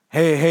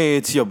Hey,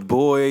 it's your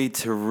boy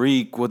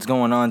Tariq. What's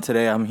going on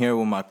today? I'm here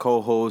with my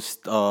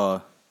co-host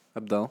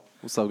Abdel.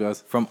 What's up,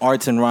 guys? from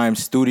Arts and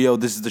Rhymes Studio.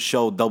 This is the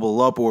show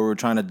Double Up, where we're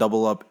trying to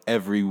double up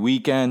every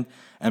weekend.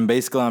 And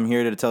basically, I'm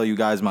here to tell you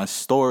guys my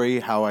story,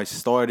 how I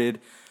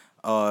started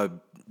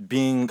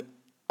being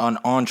an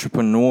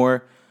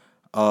entrepreneur,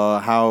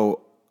 how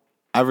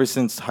ever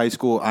since high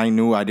school I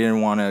knew I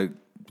didn't want to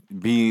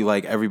be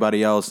like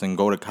everybody else and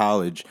go to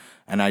college,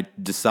 and I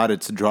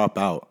decided to drop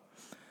out.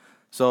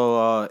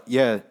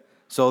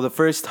 So the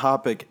first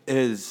topic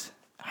is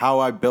how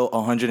I built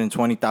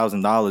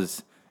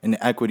 $120,000 in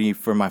equity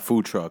for my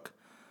food truck.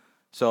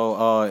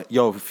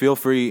 Feel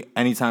free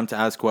anytime to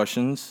ask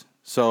questions.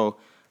 So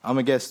I'm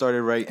gonna get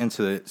started right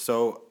into it.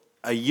 So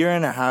a year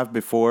and a half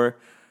before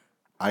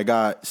I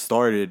got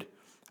started,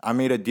 I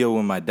made a deal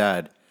with my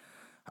dad.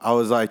 I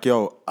was like,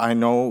 yo, I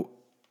know,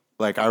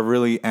 like, I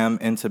really am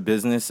into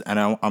business, and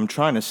I'm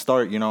trying to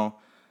start,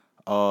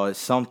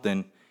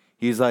 something.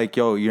 He's like,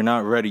 yo, you're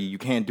not ready. You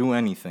can't do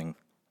anything.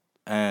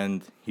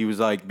 And he was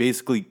like,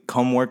 basically,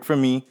 come work for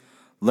me,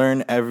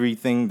 learn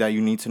everything that you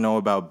need to know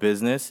about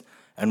business,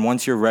 and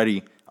once you're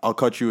ready, I'll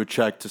cut you a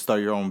check to start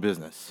your own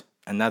business.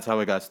 And that's how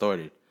I got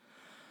started.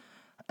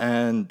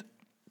 And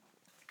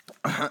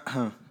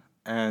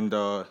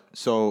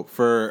so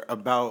for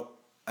about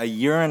a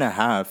year and a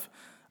half,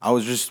 I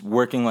was just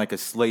working like a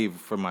slave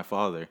for my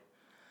father.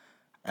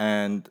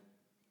 And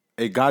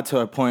it got to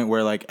a point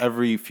where, like,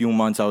 every few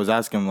months I was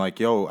asking him, like,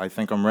 yo, I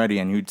think I'm ready.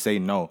 And he'd say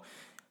no.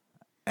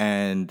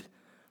 And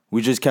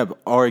we just kept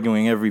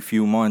arguing every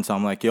few months.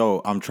 I'm like, yo,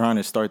 I'm trying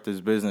to start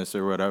this business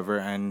or whatever.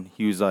 And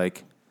he was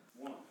like,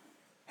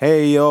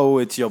 hey, yo,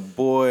 it's your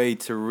boy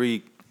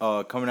Tariq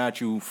coming at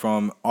you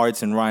from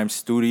Arts and Rhymes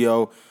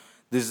Studio.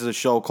 This is a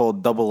show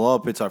called Double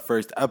Up. It's our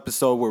first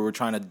episode where we're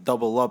trying to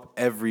double up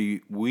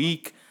every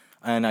week.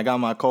 And I got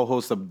my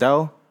co-host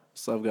Abdel.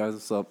 What's up, guys?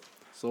 What's up?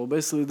 So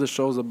basically, the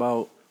show's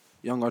about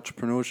young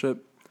entrepreneurship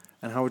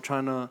and how we're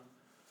trying to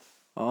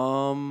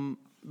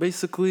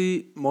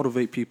basically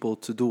motivate people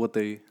to do what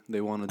they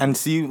want to do. And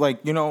see,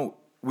 like,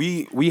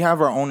 we have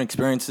our own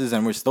experiences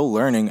and we're still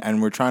learning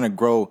and we're trying to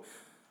grow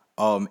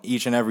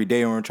each and every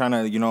day, and we're trying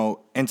to,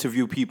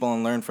 interview people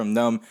and learn from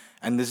them.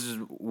 And this is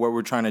what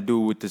we're trying to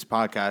do with this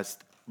podcast,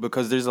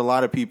 because there's a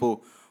lot of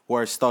people who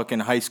are stuck in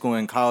high school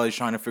and college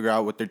trying to figure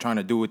out what they're trying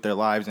to do with their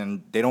lives,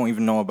 and they don't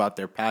even know about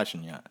their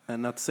passion yet.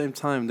 And at the same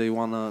time, they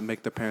want to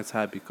make their parents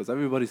happy, because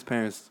everybody's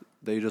parents,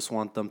 they just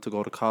want them to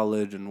go to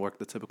college and work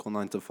the typical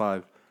 9 to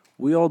 5.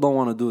 We all don't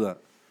want to do that.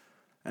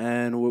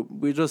 And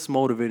we're just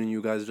motivating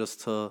you guys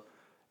just to,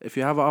 if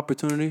you have an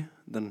opportunity,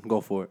 then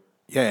go for it.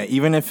 Yeah,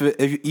 even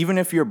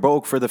if you're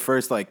broke for the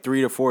first like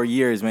 3 to 4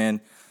 years,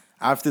 man,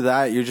 after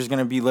that you're just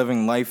gonna be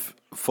living life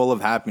full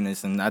of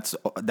happiness, and that's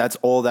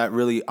all that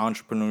really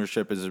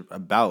entrepreneurship is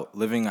about: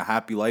 living a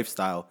happy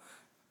lifestyle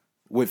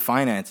with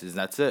finances.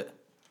 That's it.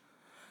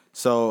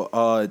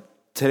 So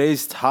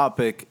today's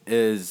topic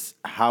is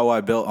how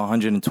I built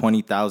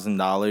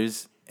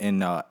 $120,000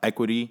 in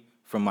equity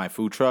from my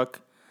food truck,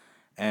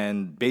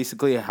 and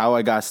basically how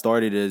I got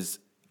started is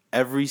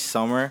every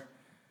summer.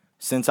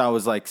 Since I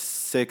was like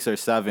 6 or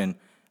 7,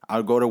 I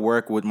would go to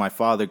work with my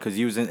father because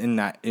he was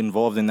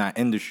involved in that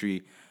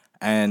industry,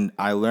 and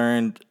I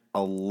learned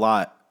a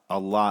lot.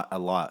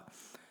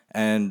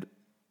 And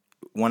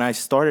when I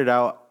started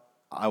out,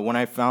 when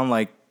I found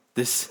like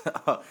this,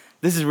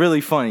 this is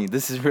really funny.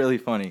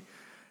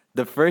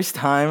 The first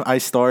time I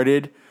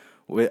started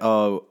with,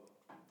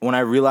 when I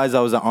realized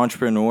I was an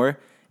entrepreneur,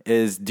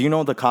 is, do you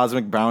know the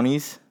Cosmic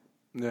Brownies?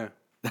 Yeah.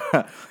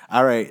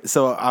 All right,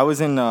 so I was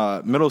in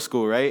middle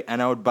school, right?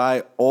 And I would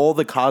buy all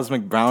the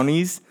Cosmic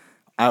Brownies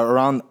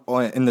around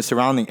in the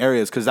surrounding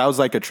areas, because that was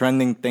like a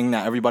trending thing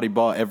that everybody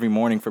bought every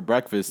morning for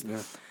breakfast.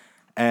 Yeah.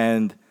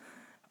 And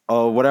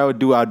what I would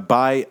do, I'd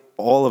buy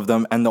all of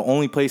them, and the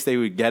only place they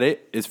would get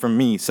it is from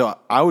me. So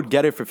I would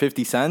get it for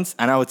 50 cents,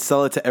 and I would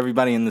sell it to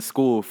everybody in the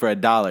school for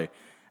 $1.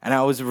 And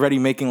I was already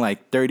making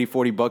like 30,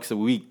 40 bucks a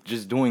week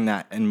just doing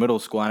that in middle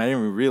school, and I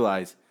didn't even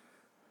realize.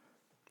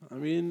 I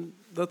mean,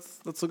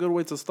 that's a good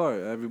way to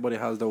start. Everybody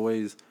has their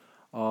ways.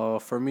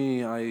 For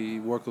me, I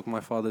worked with my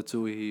father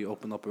too. He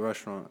opened up a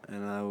restaurant,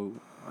 and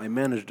I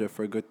managed it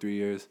for a good 3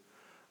 years,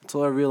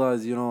 until I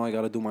realized, I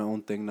got to do my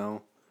own thing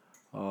now,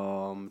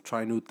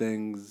 try new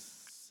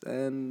things,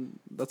 and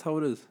that's how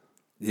it is.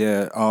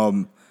 Yeah.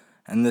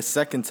 And the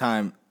second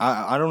time,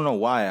 I don't know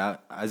why.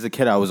 As a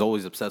kid, I was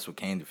always obsessed with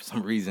candy for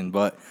some reason.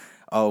 But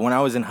when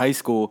I was in high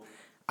school,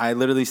 I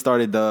literally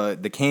started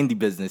the candy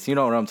business. You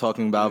know what I'm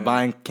talking about? Yeah.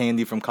 Buying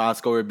candy from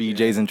Costco or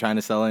BJ's and trying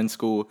to sell it in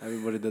school.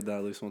 Everybody did that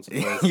at least once or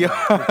twice.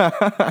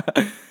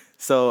 Yeah.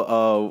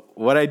 So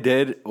what I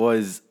did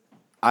was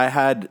I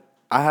had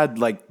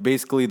like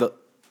basically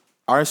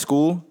our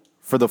school,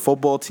 for the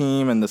football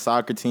team and the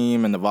soccer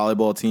team and the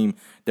volleyball team,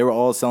 they were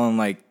all selling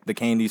like the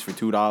candies for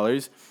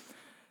 $2.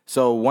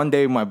 So one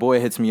day my boy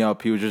hits me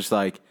up. He was just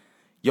like,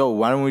 yo,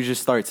 why don't we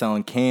just start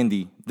selling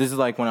candy? This is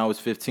like when I was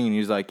 15. He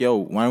was like, yo,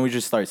 why don't we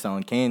just start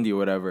selling candy or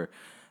whatever?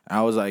 And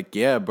I was like,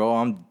 yeah, bro,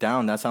 I'm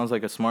down. That sounds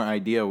like a smart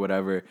idea or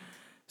whatever.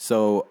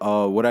 So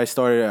what I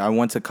started, I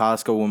went to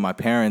Costco with my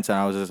parents, and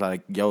I was just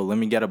like, "Yo, let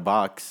me get a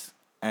box,"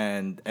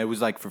 and it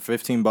was like for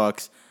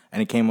 $15,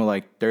 and it came with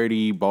like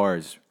 30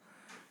 bars.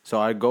 So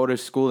I go to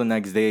school the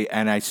next day,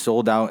 and I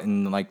sold out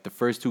in like the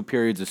first two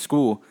periods of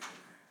school.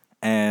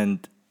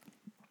 And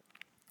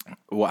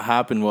what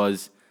happened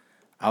was,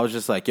 I was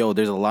just like, "Yo,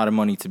 there's a lot of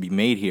money to be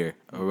made here,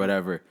 or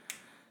whatever."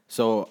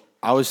 So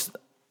I was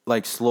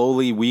like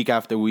slowly, week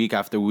after week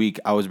after week,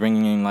 I was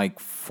bringing in like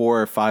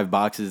 4 or 5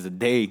 boxes a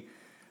day,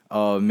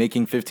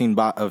 making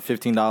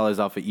 $15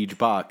 off of each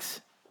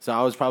box. So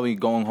I was probably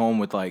going home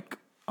with like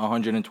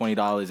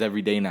 $120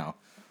 every day now.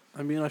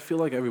 I mean, I feel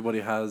like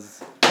everybody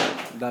has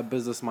that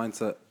business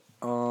mindset.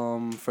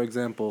 For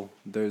example,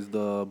 there's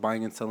the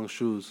buying and selling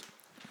shoes.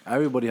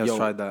 Everybody has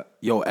tried that.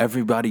 Yo,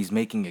 everybody's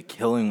making a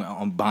killing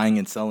on buying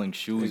and selling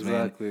shoes,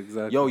 man.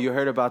 Exactly. Yo, you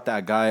heard about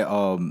that guy,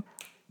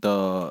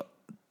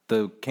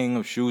 the king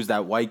of shoes,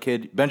 that white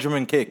kid,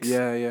 Benjamin Kicks.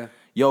 Yeah.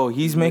 Yo,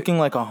 he's making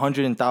like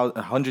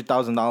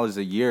 $100,000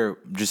 a year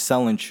just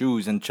selling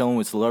shoes and chilling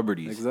with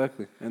celebrities.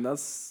 Exactly. And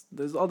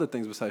there's other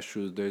things besides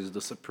shoes. There's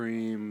the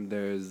Supreme,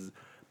 there's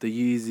the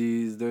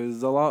Yeezys,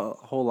 there's a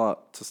whole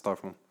lot to start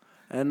from.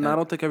 And I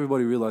don't think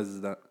everybody realizes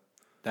that.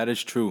 That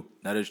is true.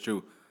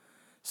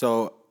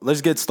 So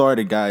let's get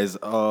started, guys.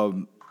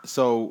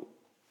 So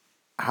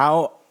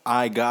how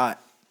I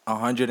got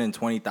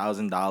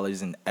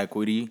 $120,000 in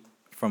equity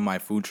from my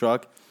food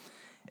truck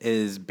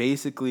is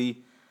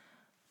basically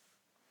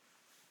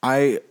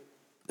I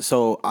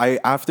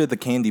after the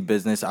candy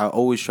business, I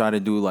always try to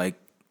do like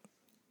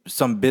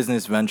some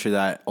business venture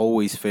that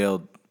always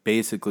failed.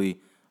 Basically,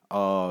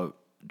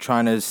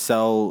 trying to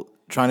sell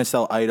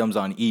items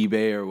on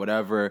eBay or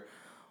whatever,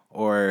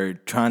 or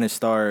trying to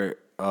start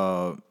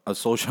a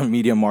social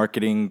media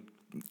marketing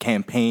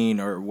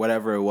campaign or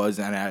whatever it was,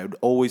 and I would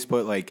always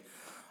put like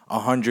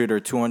 $100 or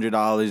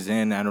 $200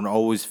 in, and it would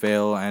always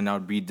fail, and I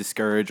would be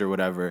discouraged or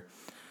whatever,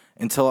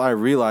 until I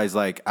realized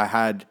like I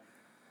had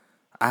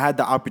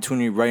the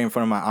opportunity right in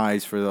front of my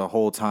eyes for the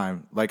whole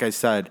time. Like I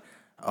said,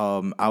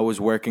 I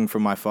was working for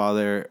my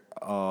father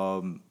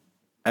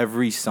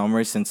every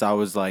summer since I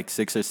was like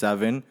 6 or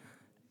 7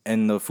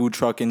 in the food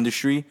truck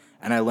industry,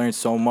 and I learned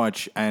so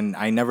much, and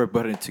I never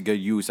put it to good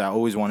use. I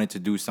always wanted to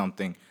do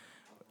something,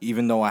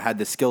 even though I had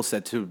the skill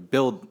set to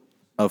build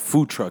a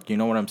food truck. You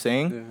know what I'm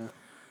saying? Yeah.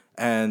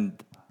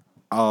 And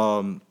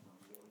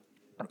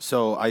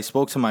so I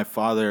spoke to my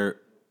father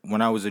when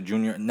I was a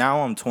junior.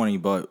 Now I'm 20,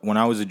 but when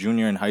I was a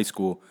junior in high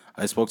school,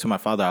 I spoke to my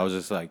father. I was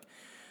just like,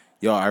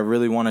 "Yo, I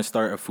really want to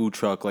start a food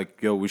truck.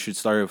 Like, yo, we should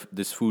start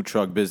this food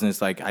truck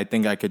business. Like, I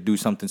think I could do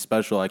something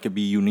special. I could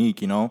be unique,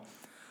 you know?"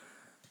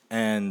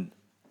 And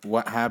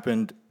what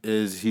happened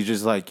is he's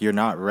just like, "You're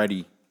not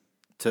ready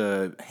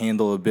to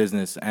handle a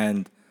business."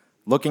 And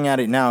looking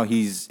at it now,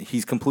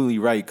 he's completely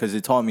right, because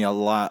it taught me a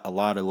lot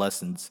of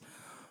lessons.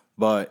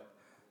 But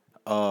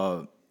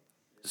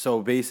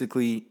so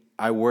basically,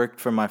 I worked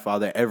for my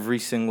father every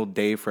single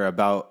day for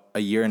about a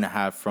year and a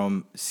half,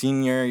 from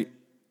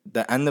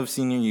the end of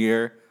senior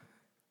year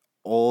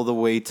all the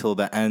way till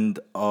the end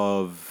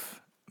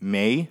of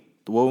May.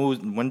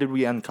 When did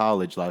we end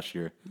college last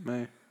year?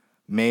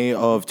 May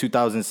of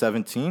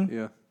 2017.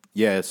 Yeah.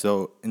 Yeah,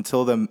 so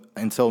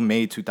until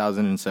May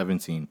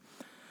 2017.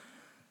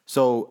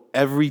 So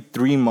every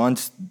 3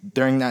 months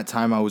during that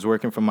time I was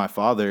working for my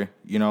father,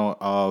 you know,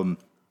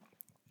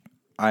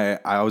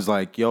 I was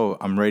like, "Yo,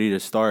 I'm ready to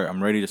start.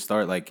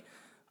 Like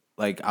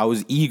I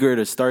was eager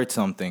to start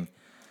something."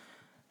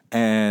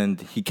 And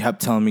he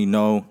kept telling me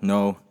no.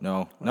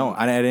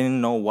 And I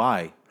didn't know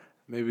why.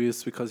 Maybe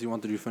it's because he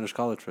wanted you to finish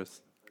college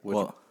first.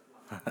 Well,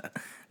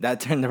 that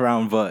turned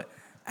around, but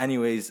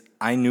anyways,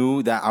 I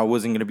knew that I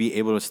wasn't going to be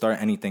able to start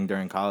anything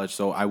during college,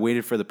 so I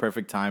waited for the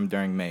perfect time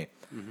during May.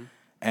 Mm-hmm.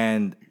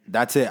 And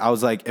that's it. I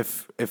was like,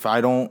 if I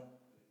don't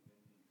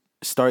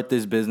start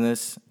this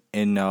business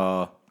in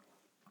the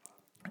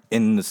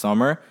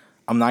summer,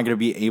 I'm not going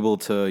to be able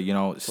to, you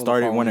know,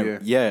 start it I'm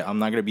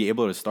not going to be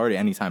able to start it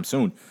anytime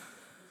soon.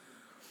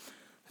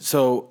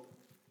 So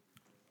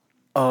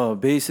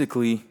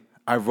basically,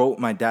 I wrote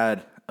my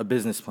dad a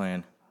business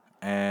plan,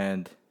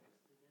 and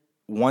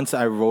once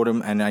I wrote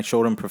him and I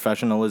showed him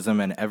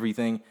professionalism and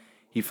everything,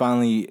 he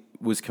finally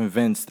was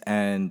convinced,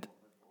 and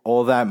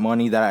all that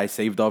money that I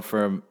saved up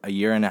for a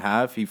year and a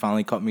half, he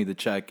finally cut me the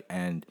check,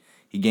 and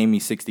he gave me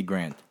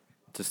 $60,000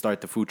 to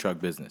start the food truck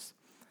business.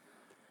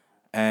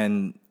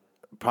 And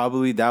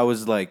probably that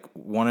was like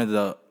one of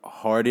the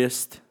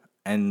hardest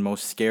and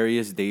most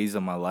scariest days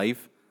of my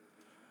life,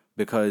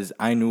 because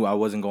I knew I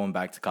wasn't going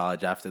back to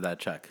college after that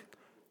check.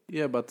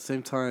 Yeah, but at the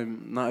same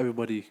time, not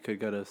everybody could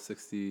get a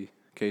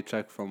 $60K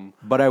check from.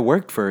 But I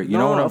worked for it. You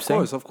know what I'm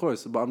saying? Of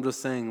course. But I'm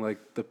just saying, like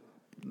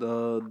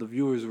the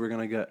viewers we're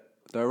gonna get,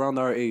 they're around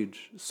our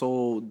age,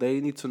 so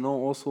they need to know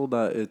also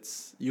that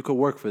you could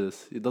work for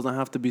this. It doesn't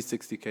have to be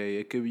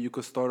 $60K. You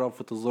could start off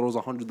with as little as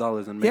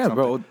 $100 and make something.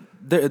 Bro.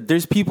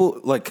 There's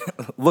people like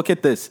look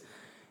at this.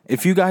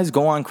 If you guys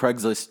go on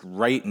Craigslist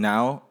right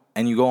now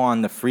and you go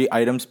on the free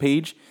items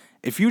page,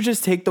 if you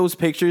just take those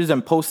pictures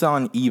and post it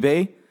on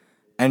eBay,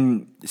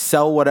 and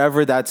sell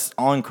whatever that's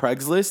on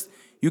Craigslist,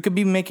 you could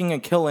be making a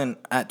killing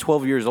at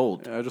 12 years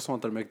old. Yeah, I just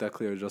wanted to make that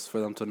clear, just for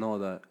them to know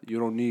that you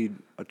don't need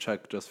a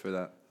check just for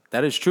that.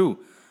 That is true.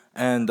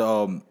 And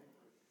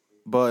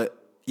but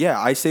yeah,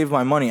 I saved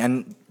my money,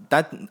 and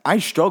that I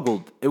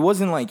struggled. It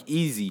wasn't like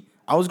easy.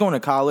 I was going to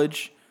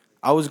college,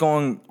 I was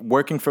going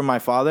working for my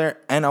father,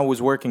 and I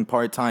was working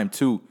part-time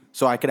too,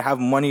 so I could have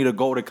money to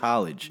go to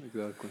college.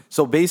 Exactly.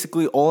 So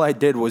basically all I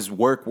did was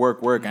work,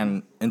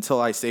 and until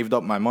I saved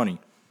up my money.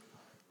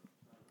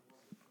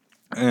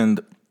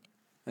 And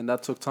And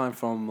that took time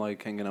from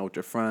like hanging out with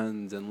your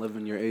friends and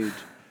living your age.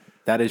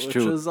 that is Which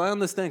true. is, I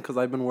understand, because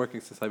I've been working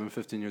since I've been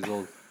 15 years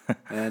old.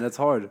 And it's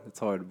hard. It's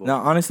hard. But Now,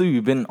 honestly,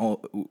 we've been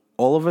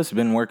all of us have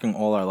been working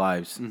all our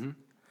lives,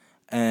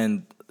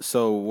 and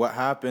so what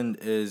happened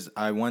is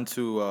I went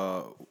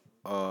to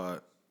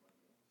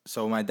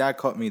so my dad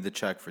cut me the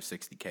check for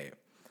 $60K,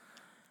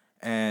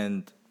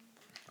 and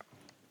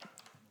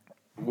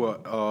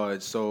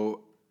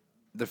so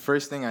the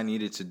first thing I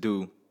needed to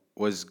do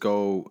was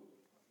go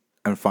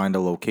and find a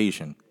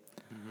location.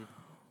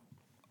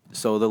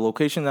 So the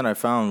location that I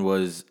found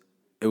was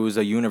it was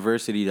a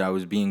university that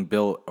was being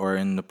built or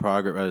in the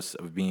progress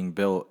of being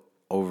built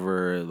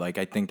over like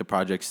I think the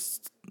project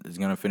is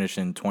gonna finish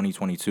in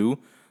 2022.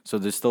 So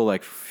there's still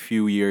like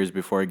few years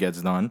before it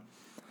gets done.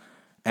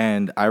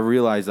 And I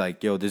realized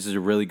like, yo, this is a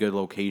really good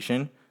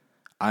location.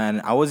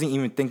 And I wasn't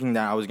even thinking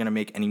that I was gonna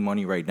make any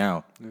money right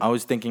now. I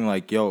was thinking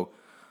like, yo,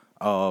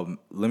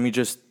 let me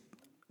just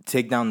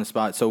take down the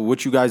spot. So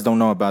what you guys don't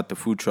know about the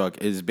food truck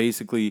is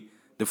basically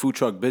the food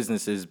truck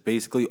business is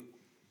basically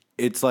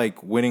it's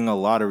like winning a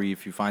lottery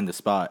if you find the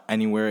spot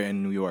anywhere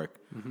in New York.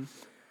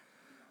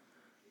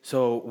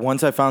 So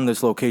once I found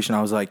this location,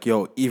 I was like,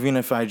 yo, even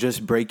if I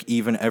just break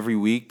even every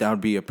week, that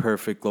would be a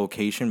perfect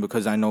location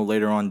because I know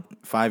later on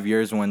 5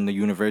 years when the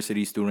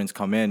university students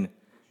come in,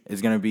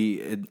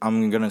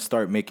 I'm going to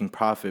start making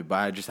profit, but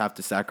I just have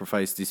to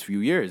sacrifice these few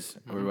years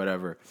or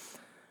whatever.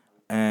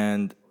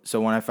 And so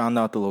when I found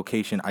out the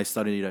location, I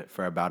studied it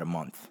for about a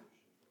month.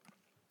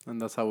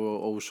 and that's how it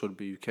always should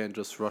be. You can't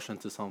just rush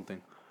into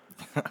something.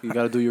 You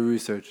got to do your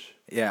research.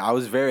 Yeah, I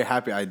was very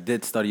happy. I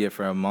did study it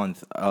for a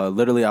month.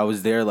 Literally, I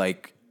was there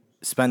like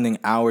spending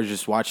hours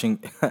just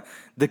watching.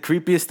 The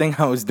creepiest thing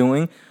I was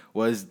doing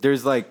was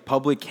there's like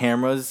public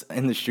cameras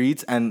in the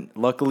streets, and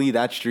luckily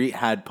that street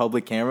had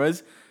public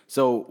cameras.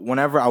 So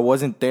whenever I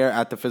wasn't there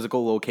at the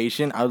physical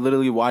location, I would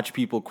literally watch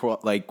people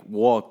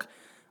walk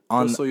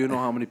on. Just so you know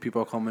how many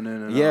people are coming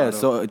in and Yeah, out.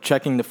 so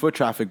checking the foot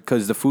traffic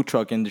because the food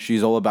truck industry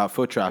is all about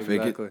foot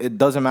traffic. Exactly. It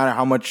doesn't matter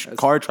how much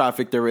car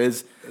traffic there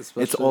is.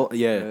 It's all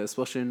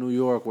especially in New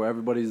York where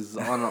everybody's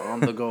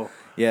on the go.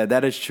 Yeah,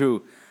 that is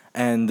true.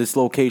 And this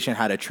location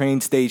had a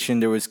train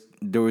station. There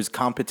was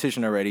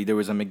competition already. There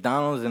was a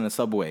McDonald's and a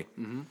Subway,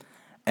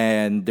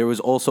 and there was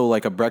also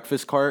like a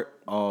breakfast cart,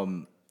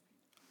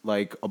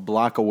 like a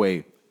block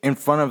away in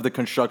front of the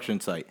construction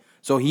site.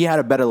 So he had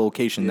a better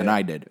location than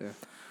I did.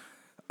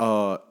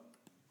 Yeah.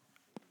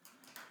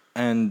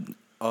 And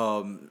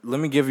let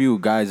me give you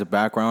guys a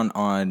background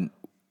on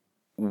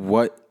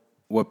what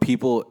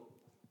people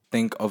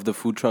think of the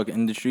food truck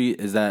industry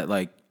is that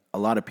like a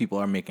lot of people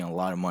are making a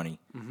lot of money.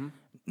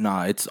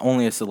 Nah, it's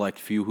only a select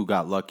few who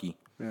got lucky.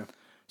 Yeah.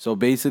 So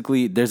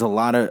basically, there's a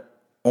lot of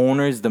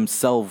owners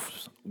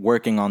themselves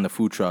working on the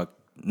food truck,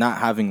 not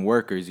having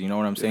workers. You know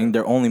what I'm saying?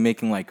 They're only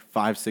making like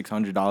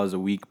 $500-600 a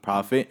week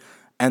profit,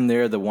 and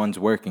they're the ones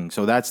working.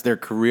 So that's their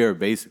career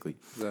basically.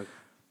 Exactly.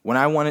 When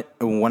I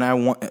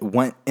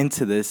went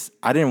into this,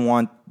 I didn't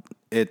want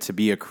it to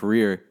be a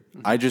career.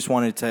 I just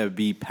wanted to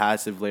be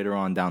passive later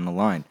on down the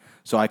line,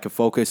 so I could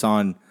focus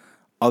on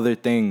other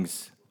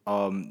things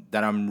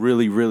that I'm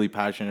really, really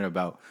passionate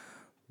about.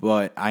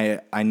 But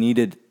I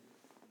needed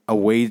a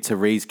way to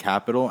raise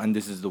capital, and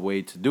this is the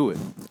way to do it.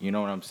 You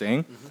know what I'm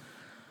saying?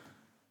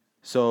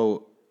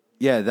 So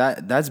yeah,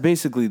 that's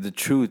basically the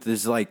truth.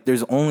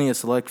 There's only a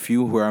select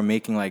few who are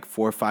making like $4,000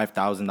 or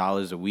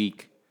 $5,000 a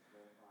week.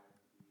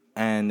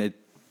 And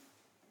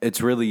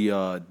it's really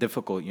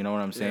difficult, you know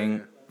what I'm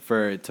saying,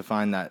 to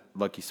find that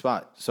lucky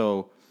spot.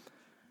 So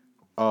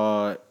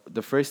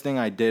the first thing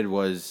I did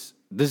was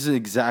this is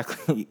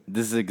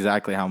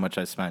exactly how much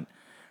I spent.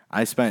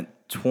 I spent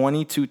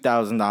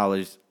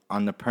 $22,000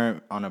 on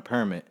a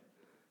permit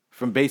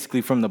from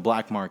the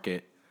black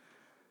market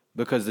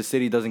because the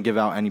city doesn't give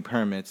out any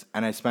permits,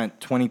 and I spent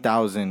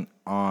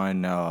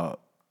 $20,000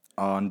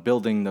 on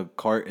building the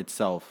cart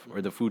itself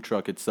or the food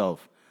truck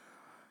itself,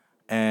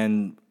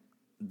 and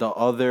the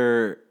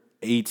other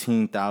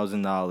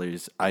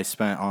 $18,000 I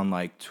spent on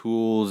like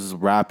tools,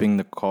 wrapping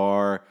the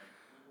car,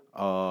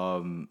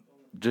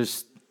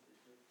 just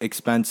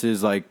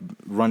expenses like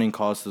running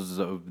costs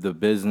of the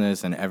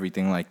business and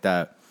everything like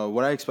that.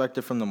 What I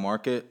expected from the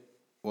market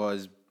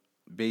was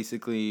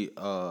basically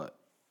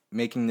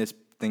making this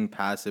thing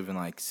passive in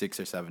like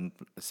 6 or 7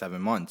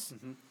 months.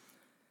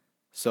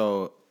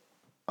 So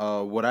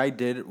what I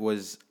did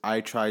was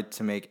I tried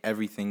to make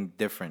everything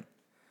different.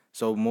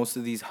 So most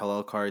of these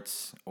halal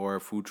carts or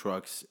food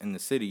trucks in the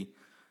city,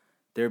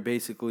 they're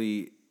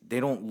basically they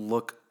don't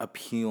look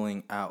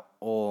appealing at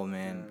all,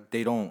 man. Yeah.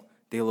 They don't.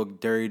 They look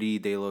dirty.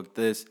 They look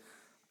this,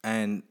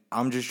 and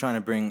I'm just trying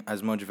to bring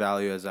as much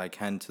value as I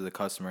can to the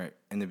customer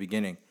in the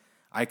beginning.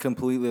 I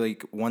completely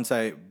like once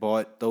I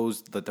bought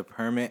the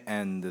permit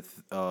and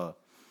the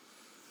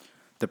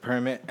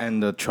permit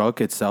and the truck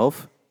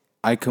itself,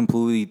 I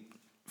completely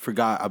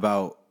forgot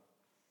about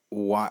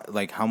why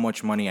like how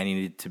much money I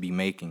needed to be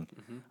making.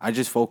 I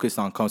just focused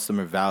on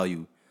customer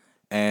value,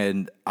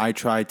 and I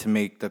tried to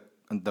make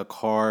the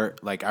car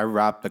like I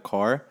wrapped the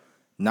car.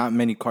 Not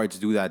many cars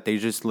do that. They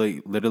just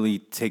like literally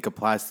take a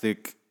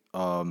plastic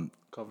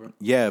Cover.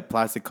 yeah,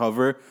 plastic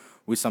cover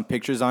with some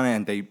pictures on it,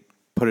 and they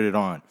put it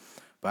on.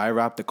 But I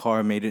wrapped the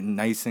car, made it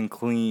nice and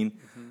clean.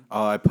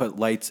 I put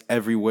lights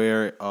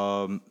everywhere.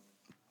 So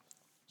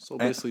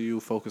basically, you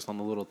focus on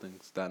the little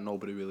things that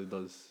nobody really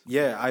does.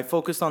 Yeah, I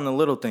focused on the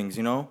little things,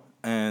 you know?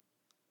 And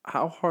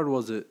How hard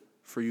was it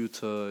for you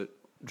to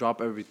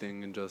drop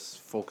everything and just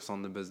focus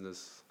on the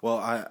business? well,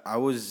 I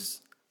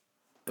was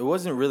it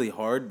wasn't really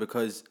hard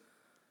because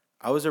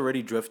I was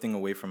already drifting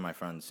away from my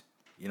friends.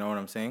 You know what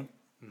I'm saying?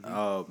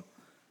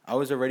 I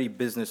was already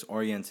business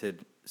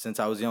oriented since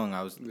I was young.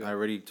 I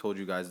already told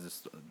you guys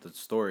the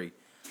story,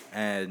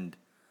 and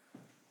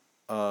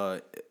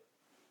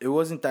it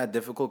wasn't that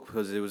difficult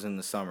because it was in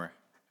the summer,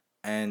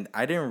 and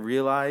I didn't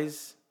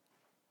realize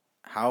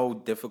how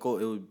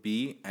difficult it would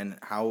be and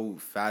how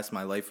fast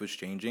my life was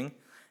changing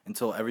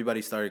until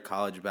everybody started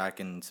college back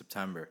in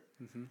September,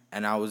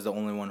 and I was the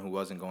only one who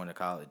wasn't going to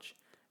college,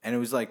 and it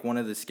was like one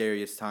of the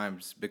scariest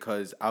times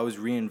because I was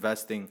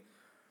reinvesting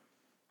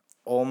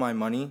all my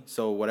money.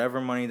 So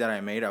whatever money that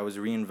I made, I was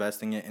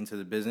reinvesting it into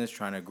the business,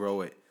 trying to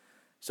grow it.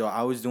 So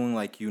I was doing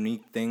like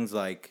unique things,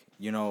 like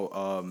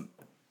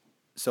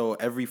so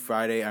every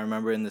Friday, I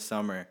remember in the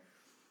summer,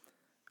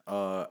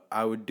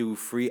 I would do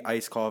free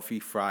iced coffee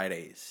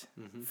Fridays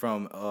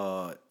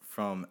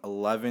from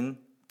 11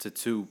 to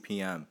 2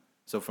 p.m.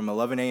 So from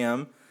 11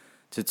 a.m.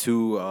 to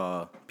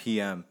 2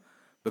 p.m.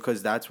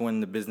 because that's when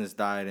the business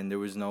died and there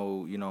was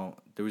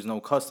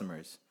no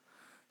customers.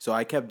 So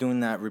I kept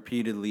doing that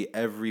repeatedly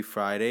every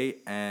Friday,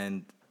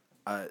 and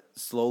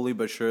slowly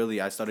but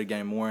surely, I started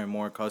getting more and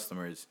more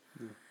customers,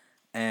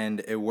 and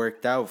it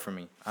worked out for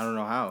me. I don't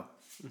know how.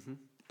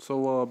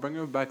 So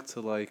bringing it back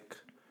to like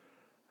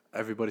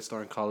everybody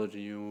starting college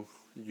and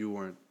you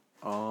weren't.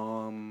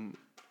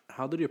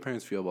 How did your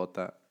parents feel about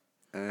that?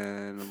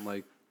 And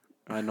like,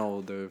 I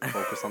know they're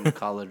focused on the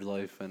college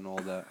life and all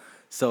that.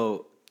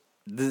 So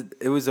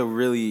it was a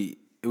really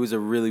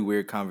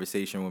weird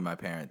conversation with my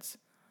parents.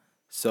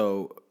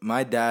 So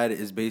my dad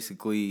is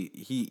basically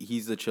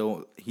he's the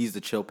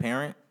chill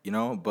parent,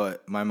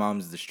 but my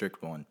mom's the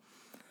strict one.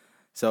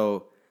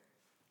 So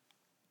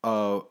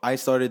I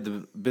started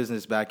the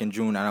business back in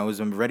June, and I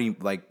was already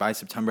like by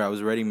September I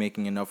was already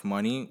making enough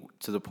money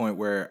to the point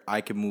where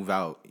I could move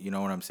out. You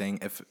know what I'm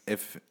saying?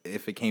 If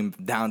it came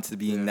down to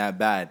being that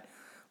bad,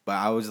 but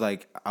I was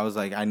like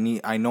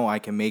I know I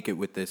can make it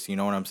with this. You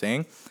know what I'm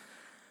saying?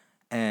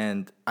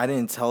 And I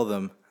didn't tell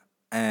them,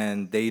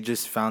 and they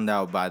just found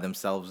out by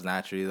themselves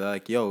naturally. They're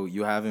like, "Yo,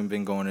 you haven't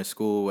been going to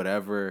school,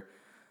 whatever.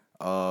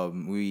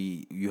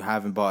 You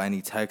haven't bought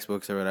any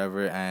textbooks or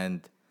whatever."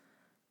 And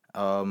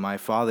my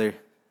father,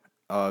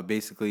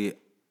 basically,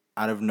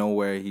 out of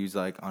nowhere, he was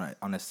like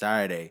on a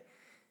Saturday,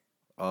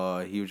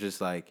 he was just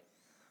like,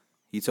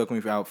 he took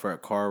me out for a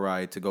car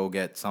ride to go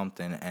get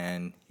something,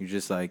 and he was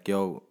just like,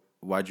 "Yo,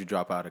 why'd you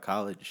drop out of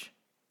college?"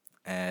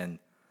 And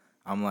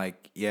I'm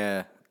like,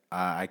 "Yeah,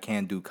 I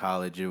can't do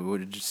college. It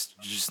would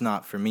just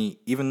not for me."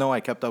 Even though I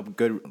kept up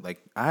good, like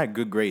I had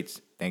good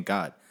grades, thank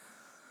God.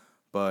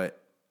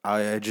 But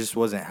I just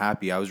wasn't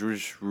happy. I was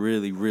just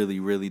really, really,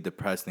 really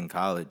depressed in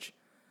college,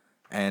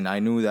 and I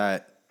knew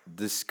that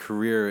this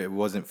career, it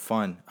wasn't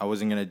fun. I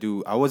wasn't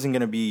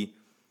gonna be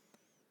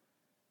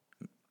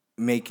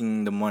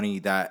making the money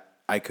that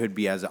I could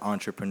be as an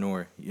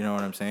entrepreneur. You know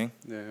what I'm saying?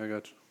 Yeah, I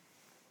got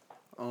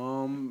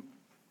you.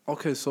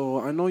 Okay,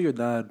 so I know your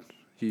dad.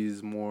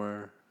 He's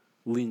more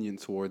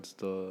lenient towards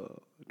the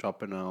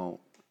dropping out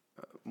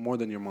more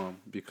than your mom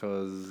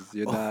because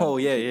your dad. Oh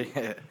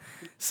yeah.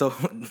 So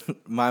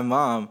my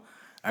mom,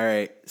 all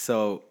right.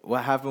 So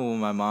what happened with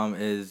my mom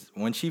is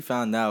when she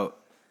found out,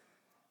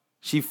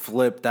 she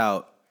flipped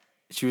out.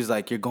 She was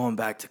like, "You're going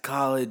back to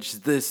college,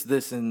 this,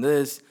 and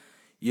this,"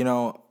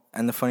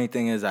 And the funny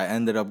thing is, I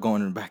ended up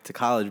going back to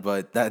college,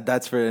 but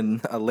that's for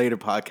a later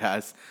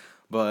podcast.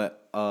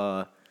 But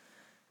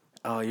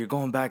you're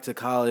going back to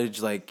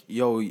college, like,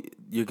 yo,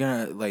 you're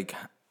gonna like,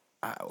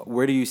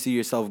 where do you see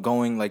yourself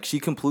going? Like, she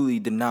completely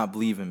did not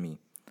believe in me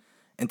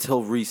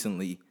until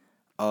recently,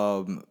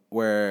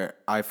 where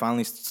I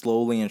finally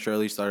slowly and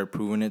surely started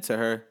proving it to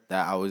her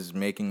that I was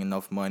making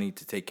enough money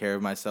to take care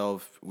of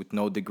myself with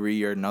no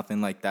degree or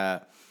nothing like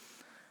that.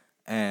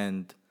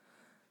 And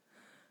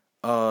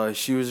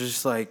she was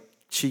just like,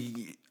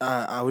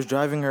 I was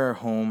driving her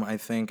home, I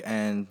think,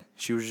 and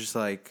she was just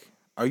like,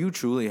 "Are you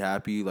truly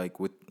happy?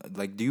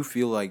 Do you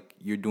feel like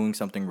you're doing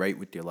something right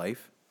with your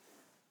life?"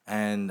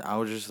 And I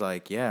was just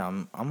like, "Yeah,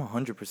 I'm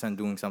 100%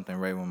 doing something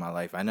right with my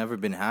life. I never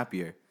been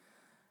happier."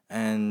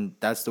 and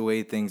that's the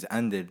way things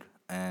ended.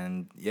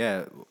 And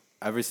yeah,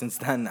 ever since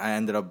then, I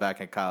ended up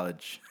back at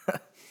college.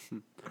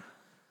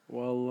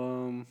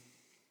 Well,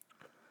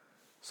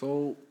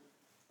 so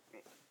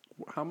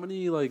how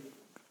many like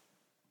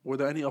were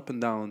there any up and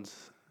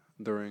downs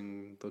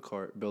during the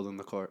cart building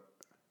the cart?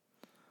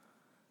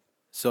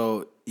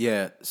 So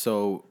yeah,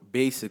 so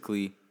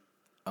basically,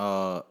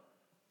 uh,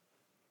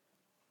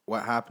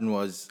 what happened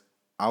was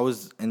I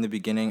was in the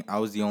beginning. I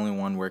was the only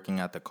one working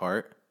at the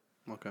cart,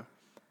 Okay.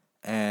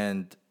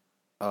 and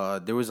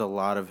there was a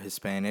lot of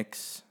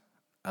Hispanics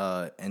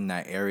in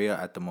that area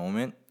at the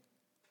moment,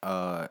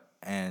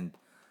 and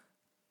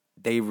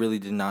they really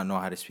did not know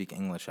how to speak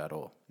English at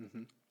all.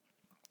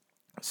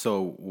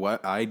 So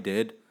what I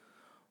did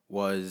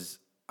was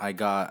I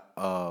got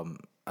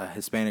a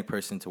Hispanic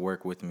person to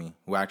work with me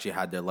who actually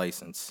had their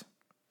license,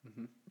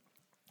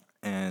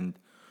 and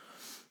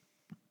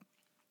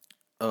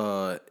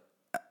uh,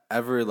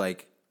 ever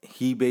like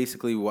he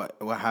basically what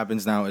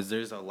happens now is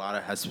there's a lot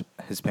of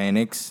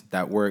Hispanics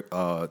that work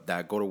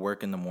that go to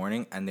work in the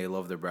morning and they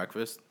love their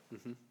breakfast.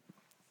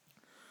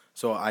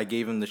 So I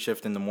gave him the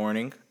shift in the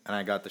morning and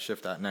I got the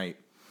shift at night.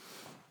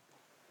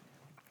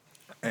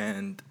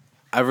 And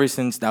ever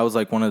since that was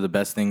like one of the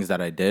best things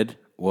that I did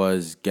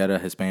was get a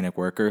Hispanic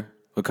worker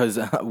because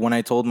when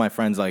I told my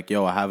friends like,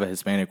 "Yo, I have a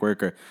Hispanic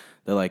worker,"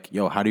 they're like,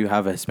 "Yo, how do you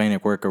have a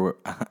Hispanic worker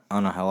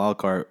on a halal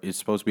cart? It's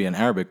supposed to be an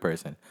Arabic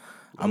person."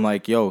 I'm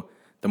like, "Yo,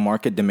 the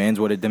market demands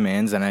what it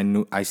demands,"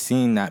 and I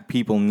seen that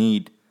people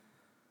need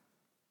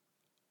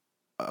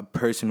a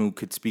person who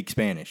could speak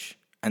Spanish.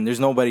 And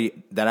there's nobody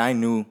that I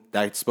knew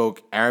that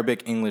spoke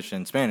Arabic, English,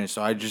 and Spanish.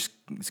 So I just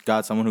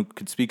got someone who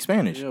could speak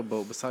Spanish. Yeah,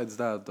 but besides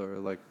that, they're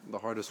like the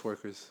hardest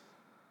workers.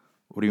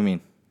 What do you mean?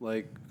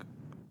 Like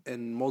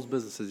in most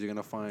businesses, you're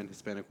gonna find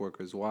Hispanic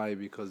workers. Why?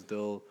 Because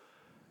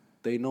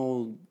they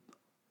know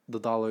the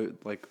dollar,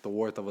 like the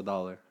worth of a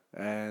dollar,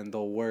 and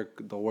they'll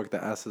work the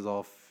asses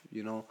off,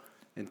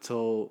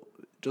 until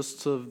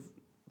just to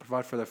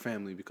provide for their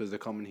family because they're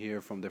coming here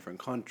from different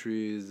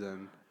countries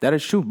and That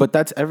is true, but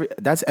that's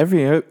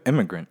every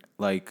immigrant.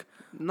 Like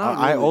not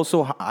I really.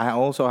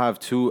 also have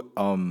two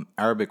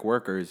Arabic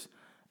workers,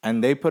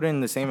 and they put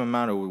in the same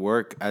amount of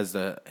work as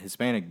the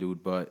Hispanic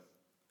dude. But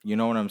you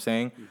know what I'm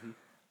saying?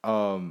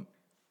 And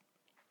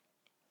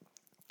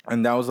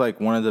that was like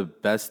one of the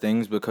best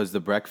things because the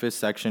breakfast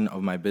section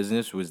of my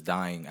business was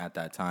dying at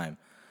that time.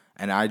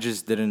 And I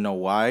just didn't know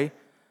why.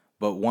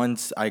 But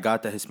once I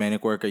got the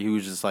Hispanic worker, he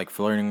was just like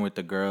flirting with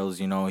the girls,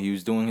 he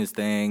was doing his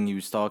thing, he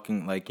was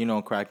talking like,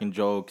 cracking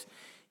jokes.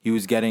 He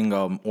was getting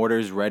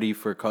orders ready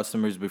for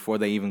customers before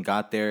they even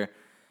got there.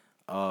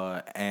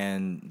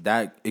 And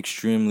that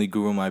extremely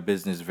grew my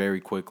business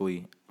very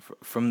quickly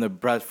from the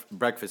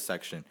breakfast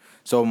section.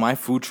 So my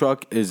food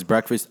truck is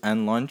breakfast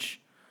and lunch,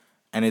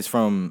 and it's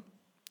from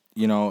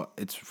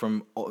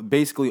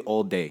basically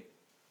all day.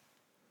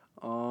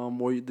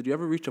 Did you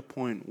ever reach a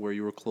point where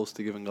you were close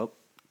to giving up?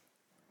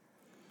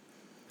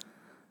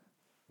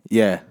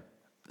 Yeah.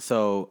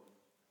 So,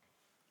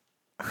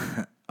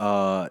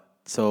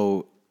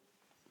 so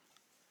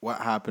what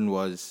happened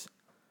was,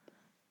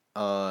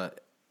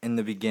 in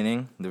the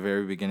beginning, the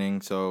very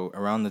beginning, so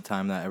around the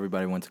time that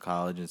everybody went to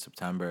college in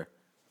September,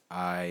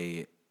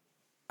 I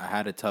I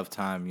had a tough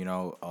time,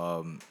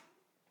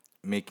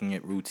 making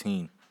it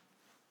routine.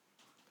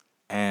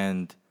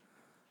 And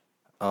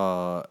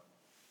uh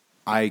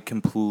I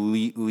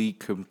completely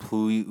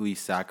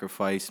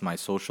sacrificed my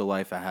social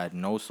life. I had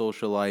no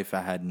social life.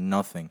 I had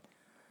nothing.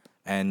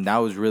 And that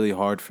was really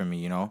hard for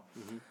me.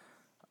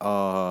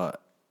 Uh,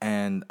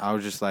 and I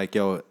was just like,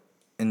 yo,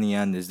 in the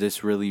end, is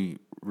this really,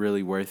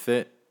 really worth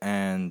it?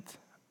 And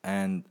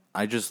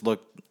I just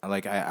looked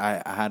like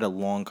I had a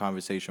long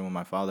conversation with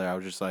my father. I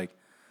was just like,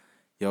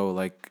 yo,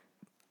 like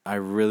I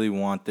really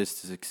want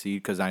this to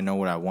succeed because I know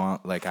what I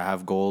want. Like I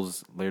have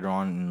goals later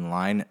on in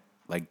line,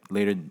 like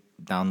later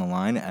down the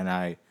line,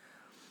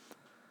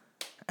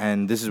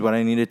 and this is what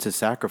I needed to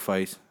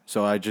sacrifice.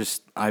 So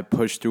I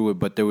pushed through it,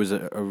 but there was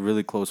a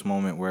really close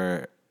moment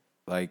where,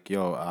 like,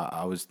 yo,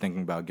 I was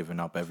thinking about giving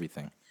up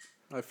everything.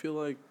 I feel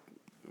like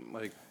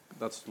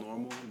that's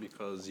normal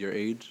because your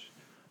age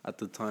at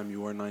the time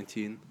you were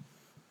 19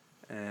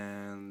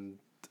 and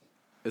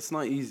it's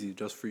not easy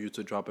just for you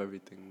to drop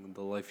everything.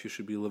 The life you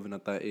should be living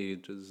at that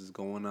age is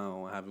going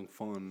out, having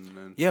fun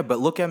and Yeah, but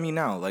look at me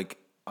now. Like,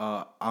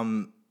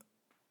 I'm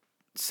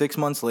 6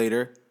 months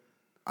later.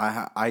 I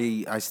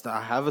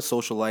have a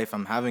social life.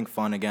 I'm having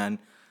fun again.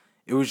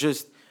 It was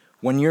just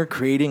when you're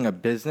creating a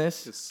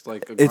business, it's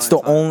like a it's grind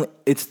the time. only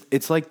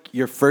it's like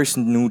your first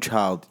new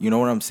child. You know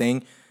what I'm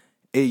saying?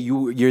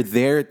 You're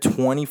there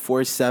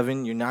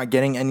 24/7. You're not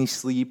getting any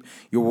sleep.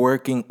 You're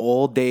working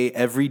all day,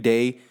 every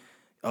day.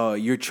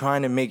 You're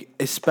trying to make,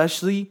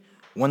 especially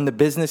when the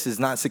business is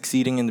not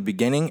succeeding in the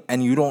beginning,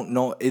 and you don't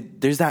know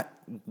it. There's that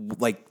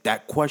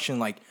question,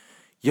 like,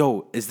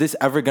 yo, is this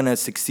ever gonna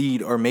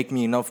succeed or make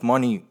me enough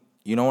money?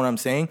 You know what I'm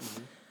saying?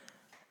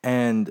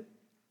 And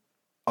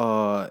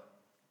uh,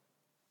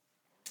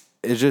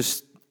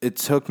 it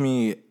took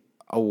me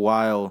a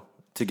while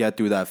to get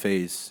through that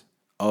phase.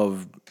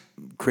 of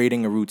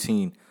creating a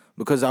routine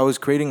because I was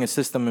creating a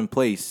system in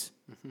place.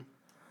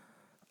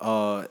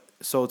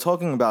 So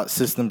talking about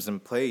systems in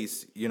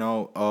place,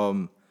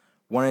 one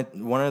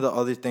of the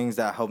other things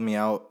that helped me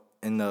out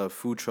in the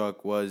food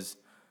truck was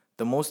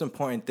the most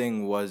important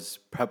thing was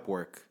prep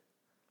work.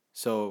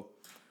 So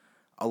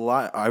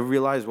I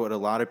realize what a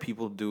lot of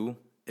people do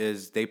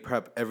is they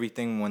prep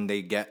everything when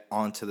they get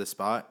onto the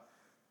spot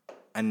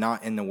and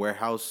not in the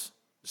warehouse.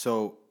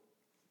 So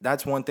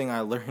that's one thing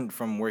I learned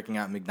from working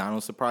at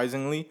McDonald's,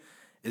 surprisingly,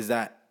 is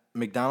that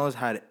McDonald's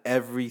had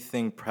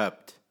everything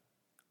prepped.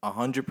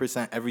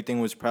 100% everything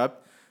was prepped.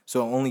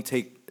 So it only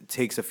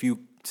takes a few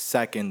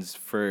seconds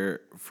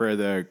for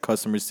the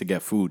customers to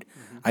get food.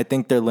 I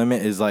think their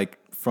limit is like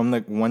from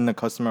when the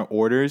customer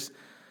orders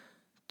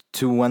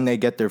to when they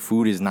get their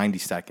food is 90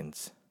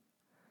 seconds.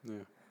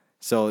 Yeah.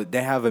 So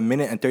they have a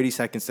minute and 30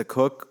 seconds to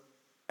cook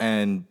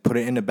and put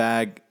it in the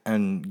bag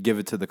and give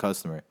it to the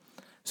customer.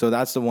 So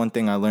that's the one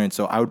thing I learned.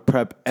 So I would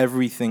prep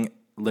everything,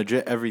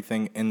 legit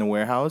everything in the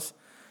warehouse,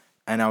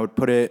 and I would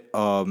put it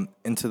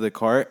into the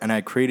cart, and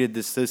I created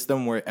this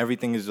system where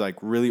everything is like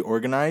really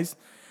organized,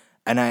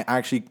 and I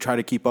actually try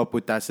to keep up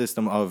with that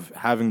system of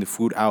having the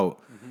food out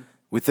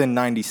within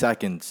 90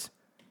 seconds.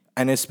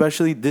 And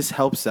especially this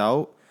helps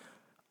out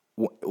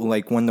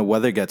like when the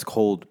weather gets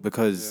cold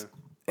because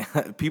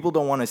people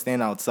don't want to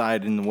stand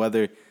outside in the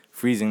weather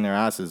freezing their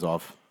asses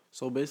off.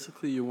 So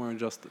basically, you weren't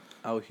just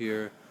out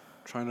here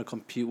trying to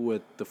compete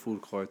with the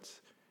food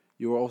carts.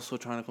 You were also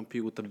trying to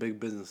compete with the big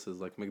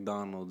businesses like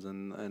McDonald's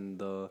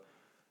and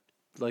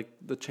like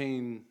the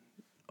chain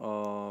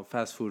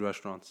fast food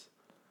restaurants,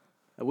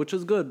 which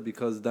is good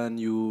because then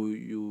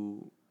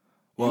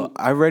Well,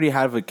 I already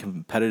have a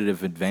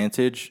competitive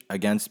advantage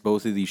against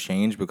both of these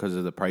chains because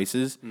of the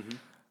prices.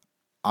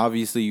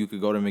 Obviously, you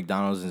could go to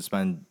McDonald's and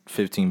spend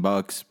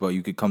 $15, but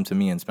you could come to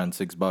me and spend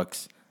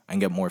 $6 and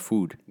get more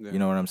food. Yeah. You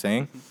know what I'm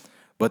saying?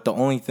 But the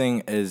only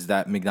thing is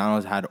that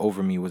McDonald's had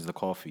over me was the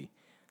coffee.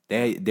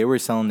 They were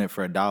selling it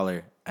for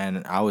 $1,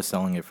 and I was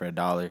selling it for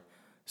 $1.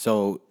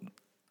 So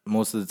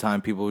most of the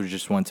time, people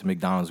just went to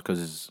McDonald's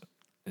because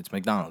it's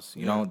McDonald's.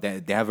 You know,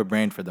 they have a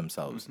brand for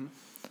themselves.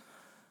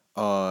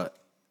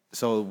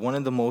 So one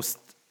of the most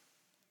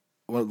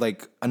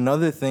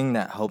another thing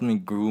that helped me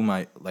grow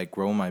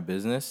my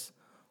business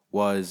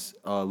was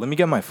let me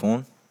get my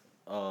phone.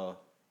 Let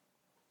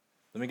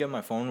me get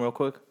my phone real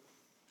quick.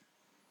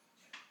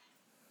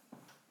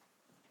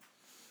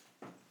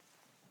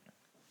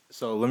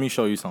 So let me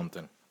show you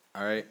something.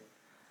 All right.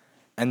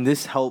 And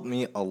this helped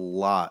me a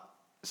lot.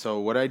 So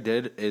what I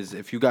did is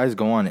if you guys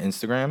go on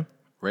Instagram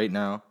right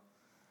now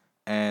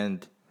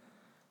and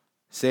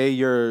say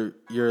your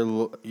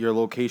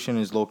location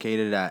is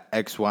located at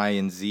X, Y,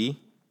 and Z,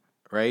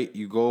 right?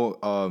 You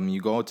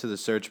go to the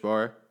search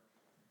bar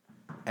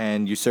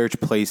and you search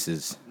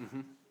places.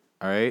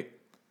 All right?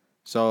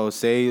 So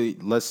say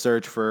let's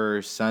search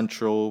for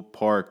Central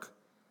Park.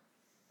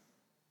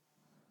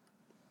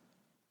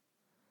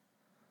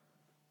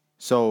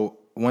 So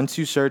once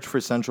you search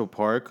for Central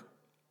Park,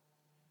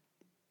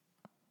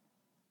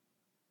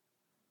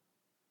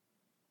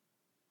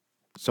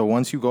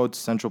 once you go to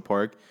Central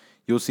Park,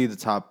 you'll see the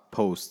top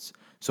posts.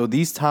 So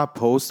these top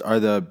posts are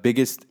the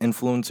biggest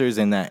influencers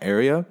in that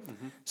area.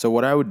 So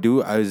what I would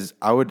do is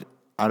I'd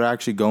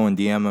actually go and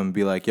DM them and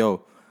be like,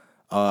 yo,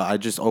 I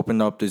just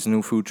opened up this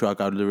new food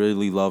truck. I'd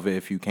really love it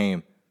if you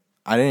came.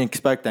 I didn't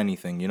expect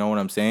anything. You know what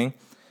I'm saying?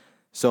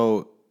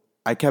 So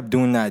I kept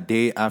doing that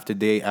day after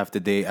day after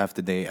day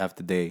after day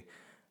after day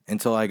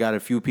until I got a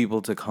few people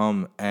to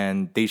come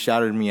and they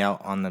shouted me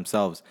out on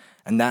themselves.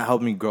 And that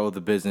helped me grow the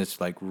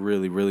business like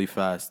really, really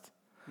fast.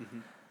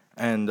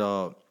 And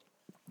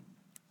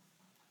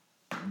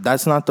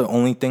that's not the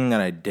only thing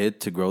that I did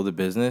to grow the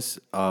business.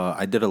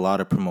 I did a lot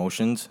of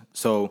promotions.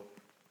 So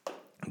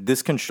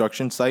this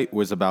construction site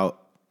was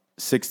about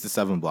 6 to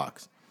 7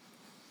 blocks.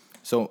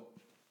 So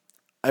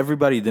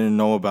everybody didn't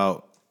know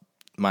about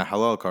my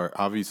halal cart,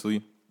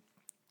 obviously.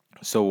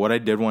 So what I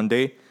did one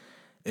day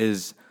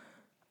is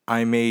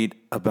I made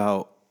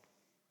about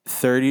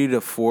 30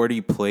 to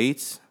 40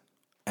 plates,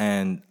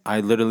 and I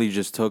literally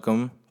just took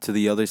them to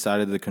the other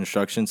side of the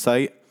construction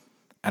site,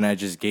 and I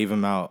just gave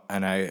them out.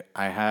 And I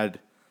had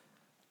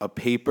a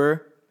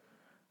paper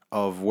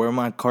of where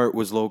my cart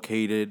was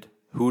located,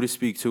 who to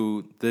speak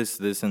to, this,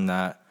 and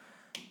that.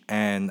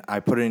 And I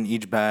put it in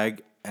each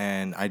bag,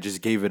 and I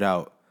just gave it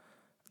out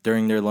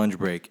during their lunch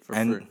break.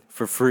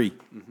 For free.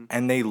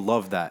 And they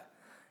loved that.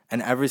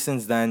 And ever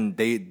since then,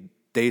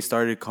 they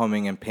started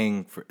coming and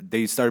paying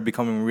they started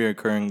becoming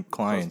reoccurring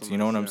clients. You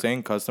know what I'm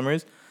saying?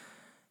 Customers.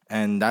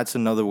 And that's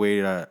another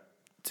way that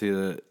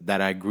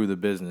I grew the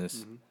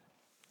business.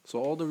 So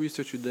all the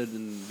research you did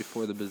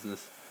before the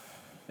business,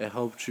 it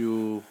helped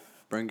you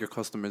bring your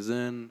customers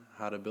in,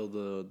 how to build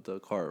the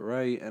cart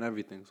right, and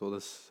everything. So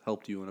this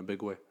helped you in a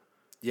big way.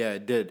 Yeah,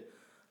 it did.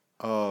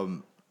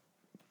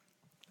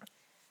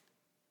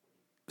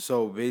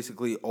 So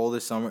basically, all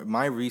this summer,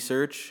 my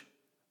research,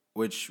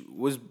 which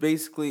was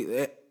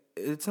basically,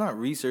 it's not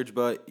research,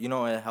 but,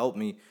 it helped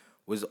me,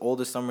 was all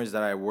the summers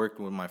that I worked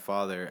with my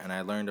father and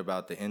I learned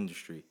about the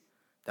industry.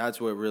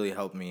 That's what really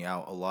helped me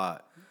out a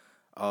lot.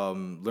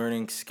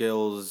 Learning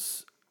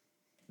skills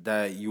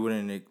that you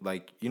wouldn't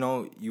like,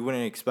 you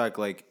wouldn't expect.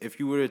 Like if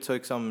you would have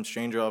took some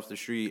stranger off the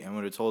street and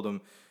would have told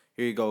them,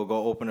 "Here you go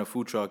open a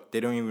food truck." They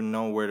don't even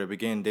know where to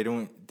begin. They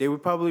don't. They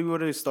would probably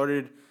would have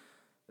started,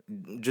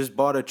 just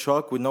bought a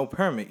truck with no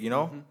permit.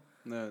 Yeah,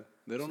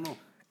 they don't know.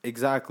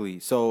 Exactly.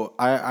 So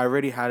I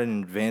already had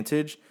an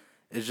advantage.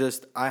 It's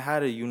just I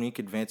had a unique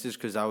advantage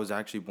because I was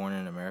actually born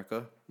in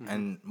America,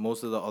 and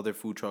most of the other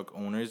food truck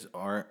owners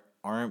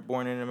aren't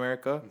born in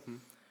America.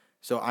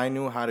 So I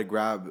knew how to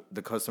grab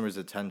the customer's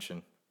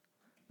attention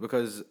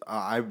because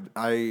I've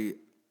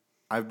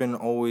been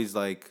always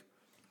like,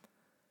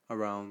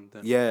 Around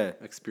and yeah,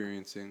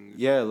 experiencing.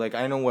 yeah, like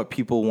I know what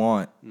people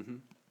want.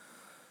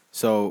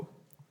 So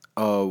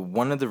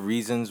one of the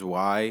reasons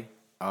why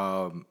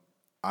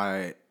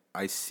I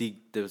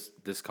seek this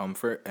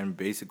discomfort, and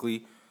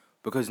basically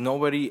because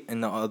nobody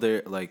in the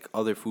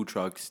other food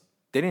trucks,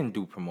 they didn't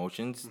do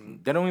promotions.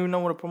 They don't even know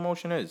what a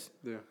promotion is.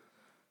 Yeah.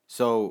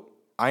 So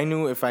I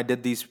knew if I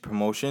did these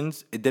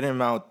promotions, it didn't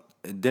amount.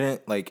 It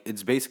didn't like.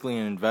 It's basically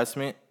an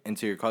investment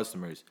into your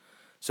customers.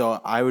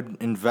 So I would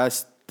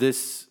invest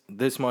this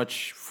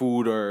much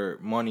food or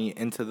money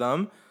into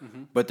them,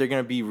 but they're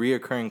gonna be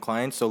reoccurring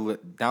clients. So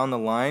down the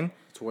line,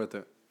 It's worth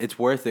it. it's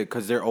worth it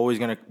because they're always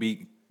gonna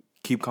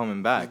keep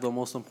coming back. The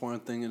most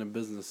important thing in a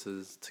business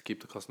is to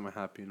keep the customer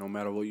happy, no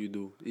matter what you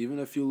do. Even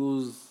if you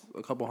lose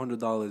a couple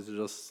 $100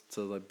 just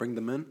to like bring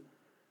them in,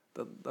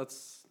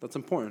 that's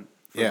important.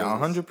 Yeah,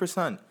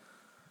 100%.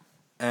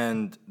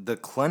 And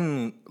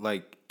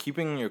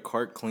keeping your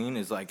cart clean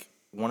is like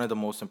one of the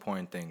most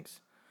important things.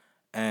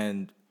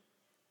 And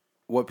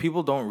what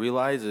people don't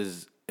realize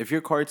is if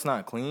your cart's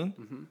not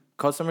clean,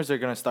 customers are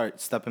gonna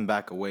start stepping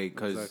back away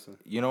because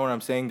you know what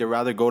I'm saying. They'd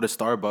rather go to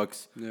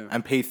Starbucks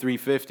and pay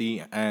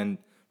 $3.50 and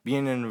be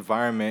in an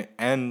environment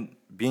and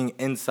being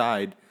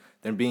inside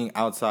than being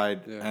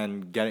outside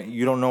and getting.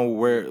 You don't know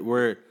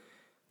where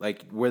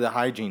the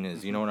hygiene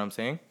is. You know what I'm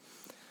saying?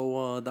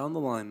 So down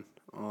the line,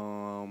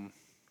 I'm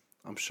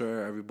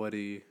sure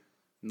everybody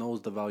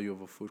knows the value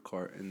of a food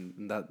cart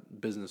in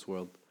that business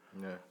world.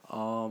 Yeah.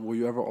 Were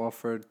you ever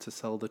offered to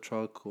sell the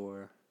truck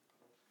or?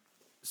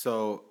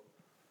 So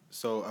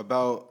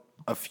about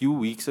a few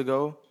weeks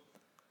ago,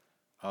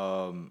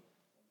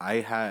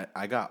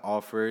 I got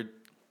offered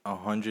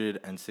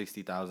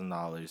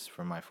 $160,000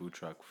 for my food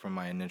truck from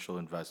my initial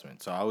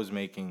investment. So I was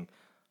making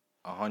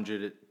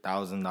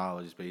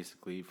 $100,000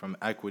 basically from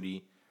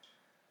equity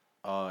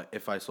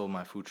if I sold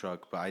my food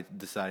truck, but I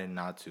decided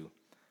not to.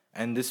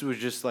 And this was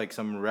just like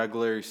some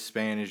regular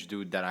Spanish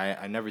dude that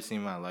I never seen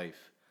in my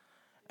life.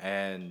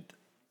 And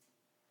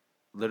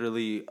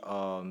literally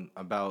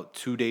about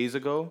 2 days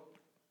ago,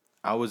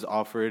 I was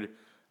offered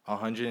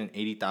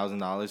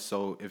 $180,000.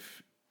 So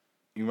if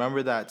you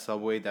remember that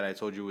Subway that I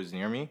told you was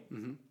near me,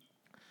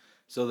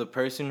 so the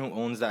person who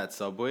owns that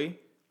Subway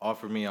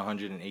offered me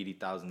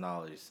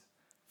 $180,000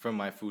 from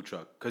my food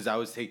truck because I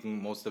was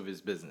taking most of his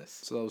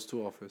business. So that was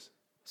two offers.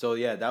 So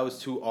yeah, that was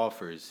two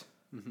offers.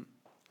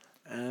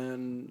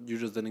 And you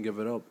just didn't give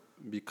it up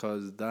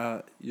because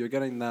that you're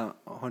getting that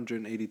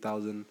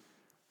 180,000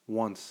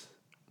 once,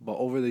 but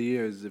over the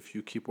years, if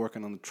you keep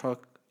working on the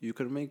truck, you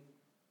could make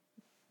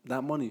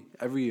that money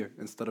every year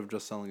instead of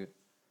just selling it.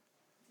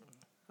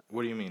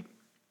 What do you mean?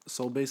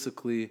 So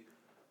basically,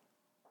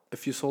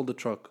 if you sold the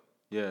truck,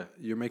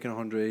 you're making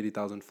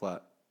 180,000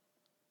 flat.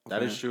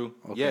 That is true.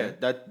 Okay.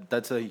 Yeah,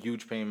 that's a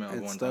huge payment of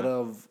instead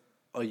of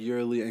a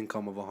yearly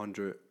income of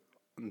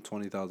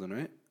 120,000,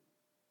 right?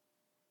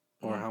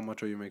 Or how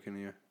much are you making a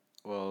year?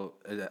 Well,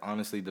 it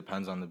honestly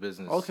depends on the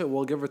business. Okay,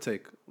 well, give or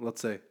take,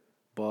 let's say.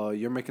 But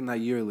you're making that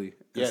yearly.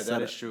 Yeah,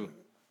 that is true.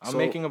 I'm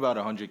making about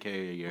 $100K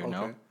a year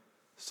now.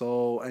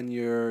 So, and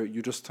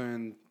you just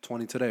turned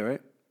 20 today,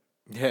 right?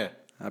 Yeah.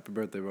 Happy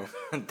birthday, bro.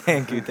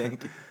 Thank you.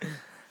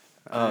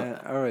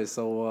 All right,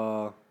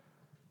 so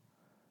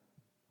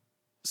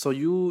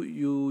you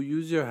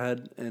use your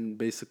head and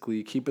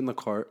basically keeping the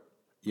cart.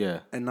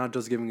 Yeah. And not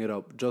just giving it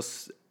up.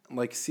 Just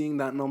like seeing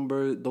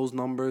those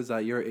numbers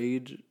at your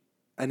age,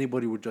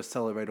 anybody would just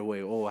sell it right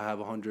away. Oh, I have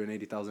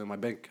 180,000 in my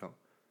bank account.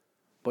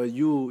 But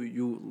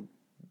you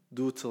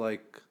due to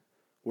like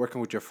working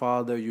with your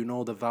father, you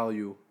know the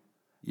value.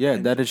 Yeah,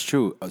 that is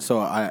true. So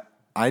I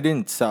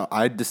didn't sell.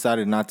 I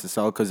decided not to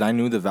sell because I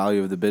knew the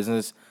value of the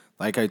business.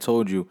 Like I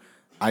told you,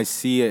 I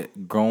see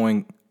it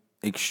growing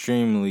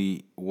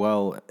extremely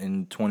well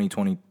in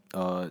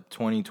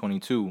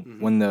 2022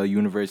 when the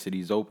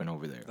university is open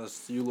over there.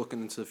 That's you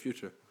looking into the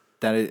future.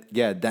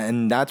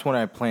 And that's when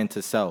I plan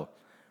to sell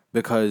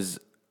because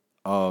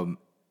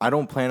I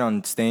don't plan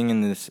on staying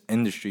in this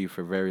industry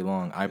for very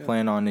long. I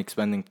plan on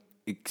expanding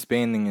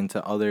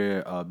into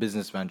other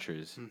business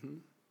ventures.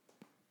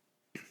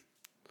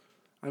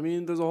 I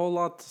mean, there's a whole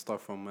lot to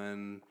start from,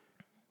 and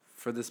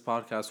for this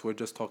podcast, we're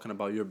just talking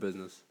about your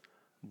business.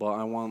 But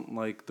I want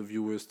like the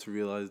viewers to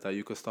realize that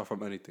you could start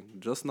from anything,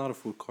 just not a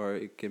food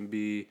cart. It can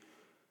be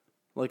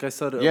Like I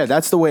said, Yeah,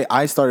 that's the way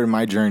I started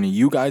my journey.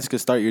 You guys could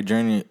start your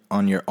journey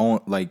on your own,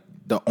 like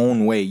the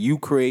own way. You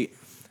create.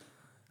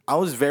 I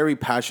was very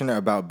passionate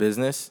about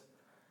business,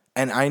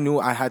 and I knew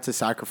I had to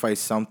sacrifice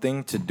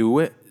something to do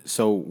it.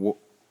 So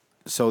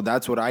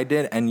that's what I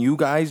did. And you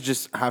guys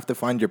just have to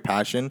find your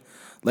passion.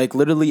 Like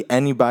literally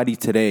anybody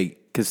today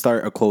could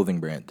start a clothing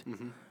brand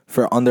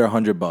for under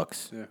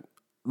 $100. yeah.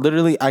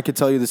 Literally, I could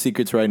tell you the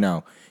secrets right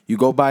now. You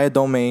go buy a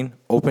domain,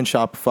 open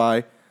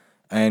Shopify,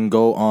 and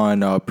go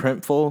on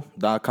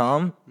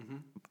printful.com,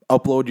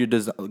 upload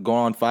your go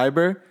on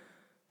Fiverr,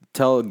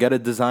 get a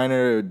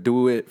designer to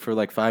do it for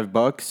like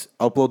 $5,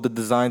 upload the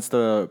designs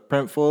to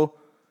Printful,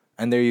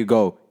 and there you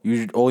go.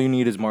 All you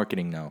need is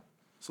marketing now.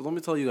 So let me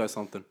tell you guys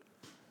something.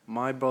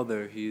 My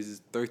brother,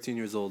 he's 13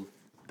 years old,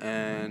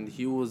 and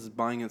he was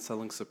buying and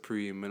selling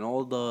Supreme and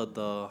all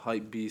the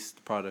hype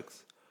beast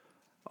products.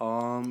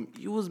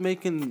 He was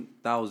making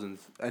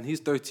thousands, and he's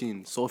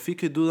 13. So if he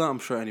could do that, I'm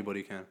sure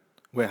anybody can.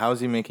 Wait, how's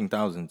he making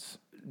thousands?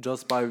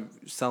 Just by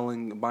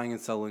buying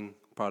and selling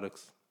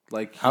products.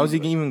 Like How's he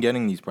even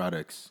getting these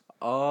products?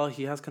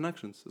 he has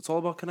connections. It's all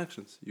about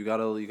connections. You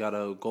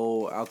gotta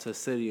go out to the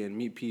city and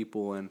meet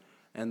people and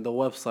the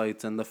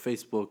websites and the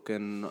Facebook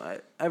and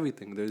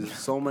everything. There's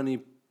so many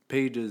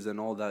pages and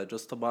all that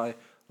just to buy.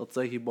 Let's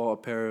say he bought a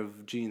pair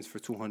of jeans for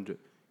 200.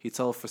 He'd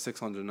sell it for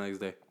 600 next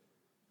day.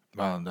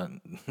 Wow,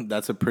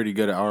 that's a pretty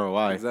good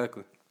ROI.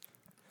 Exactly.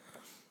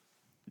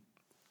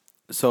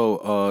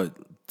 So,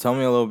 tell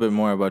me a little bit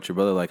more about your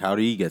brother. Like, how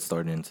did he get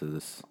started into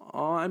this?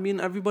 I mean,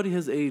 everybody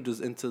his age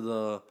is into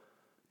the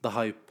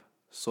hype.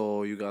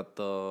 So you got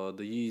the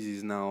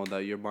Yeezys now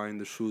that you're buying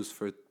the shoes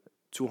for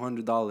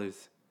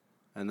 $200,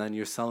 and then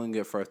you're selling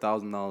it for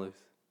 $1,000.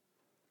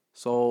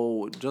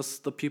 So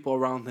just the people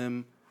around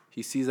him,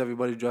 he sees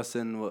everybody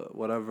dressing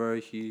whatever.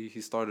 He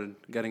started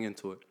getting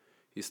into it.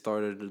 He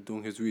started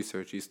doing his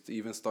research. He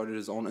even started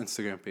his own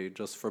Instagram page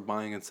just for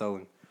buying and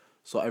selling.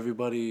 So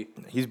everybody,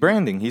 He's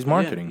branding. He's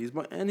marketing.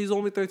 yeah, and he's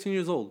only 13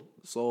 years old.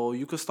 So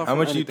you could start. How from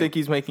much do you anything. think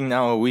he's making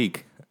now a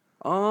week?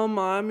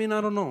 I mean, I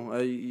don't know.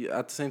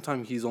 At the same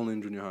time, he's only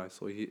in junior high,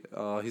 so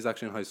he's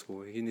actually in high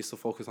school. He needs to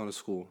focus on his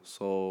school,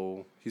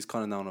 so he's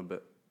cutting down a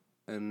bit,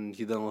 and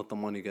he doesn't let the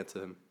money get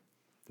to him.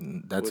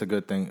 That's a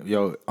good thing.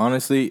 Yo,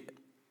 honestly,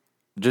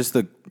 just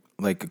a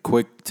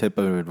quick tip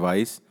of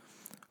advice.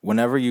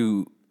 Whenever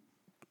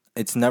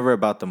it's never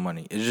about the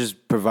money. It's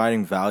just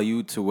providing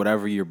value to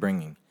whatever you're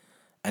bringing.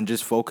 And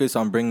just focus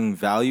on bringing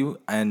value,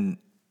 and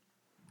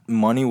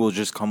money will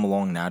just come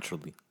along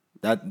naturally.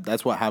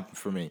 That's what happened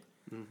for me.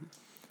 Mm-hmm.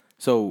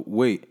 So,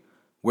 wait,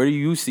 where do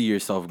you see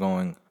yourself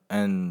going?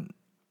 And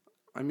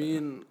I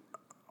mean,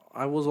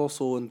 I was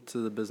also into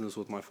the business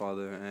with my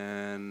father,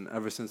 and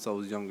ever since I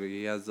was younger,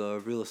 he has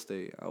real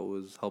estate. I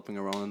was helping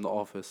around in the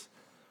office.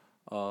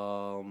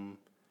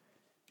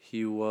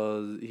 He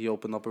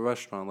opened up a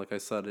restaurant. Like I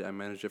said, I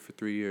managed it for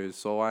 3 years.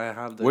 So I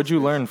have the what'd you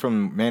experience. learn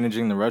from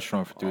managing the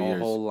restaurant for 3 A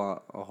years?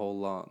 whole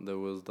lot. There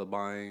was the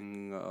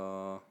buying,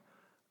 the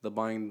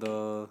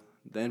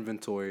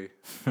inventory.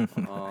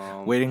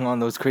 Waiting on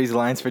those crazy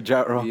lines for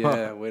jet roll.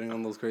 Yeah, waiting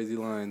on those crazy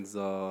lines.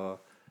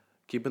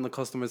 Keeping the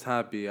customers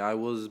happy. I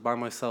was by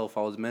myself.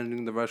 I was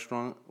managing the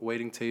restaurant,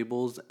 waiting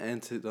tables,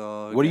 and to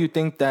What do you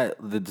think that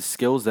the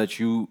skills that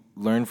you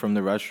learned from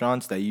the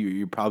restaurants that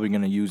you're probably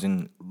gonna use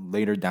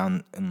later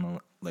down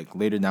the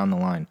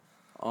line?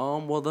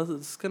 Well,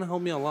 that's gonna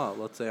help me a lot.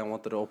 Let's say I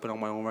wanted to open up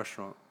my own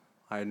restaurant.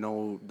 I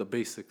know the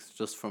basics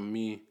just from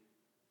me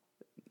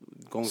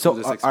going So,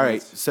 through this all right.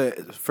 experience. So,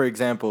 for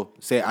example,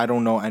 say I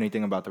don't know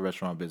anything about the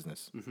restaurant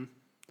business. Mm-hmm.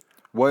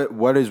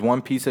 What is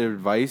one piece of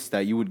advice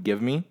that you would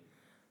give me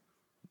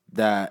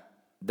that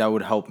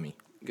would help me?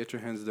 Get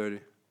your hands dirty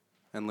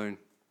and learn,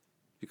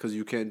 because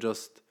you can't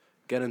just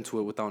get into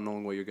it without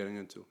knowing what you're getting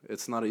into.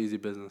 It's not an easy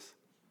business.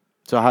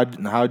 So how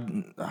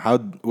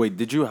wait,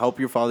 did you help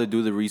your father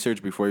do the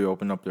research before you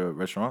opened up the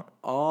restaurant?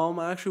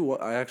 I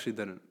actually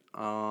didn't.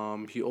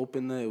 He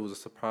opened it. It was a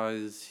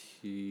surprise.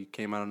 He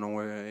came out of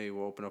nowhere. Hey,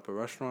 we'll open up a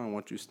restaurant. I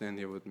want you to stand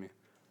here with me.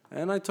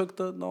 And I took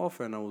the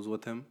offer, and I was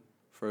with him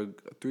for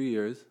 3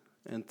 years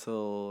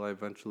until I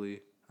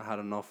had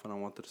enough, and I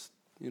wanted to,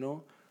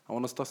 I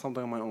want to start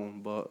something on my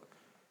own. But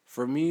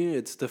for me,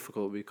 it's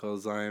difficult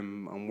because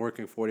I'm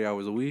working 40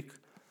 hours a week.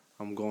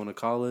 I'm going to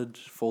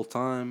college full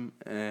time,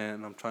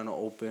 and I'm trying to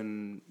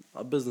open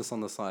a business on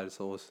the side.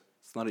 So it's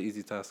not an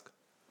easy task.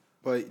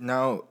 But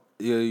now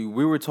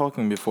we were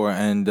talking before,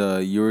 and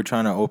you were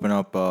trying to open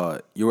up.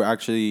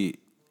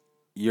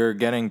 You're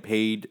getting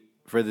paid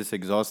for this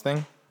exhaust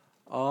thing.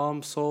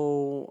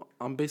 So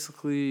I'm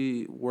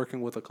basically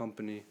working with a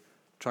company,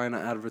 trying to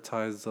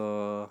advertise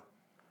for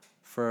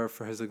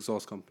his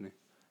exhaust company,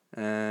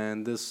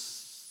 and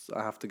this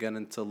I have to get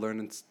into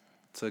learning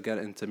to get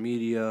into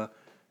media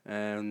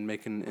and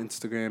making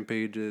Instagram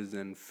pages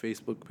and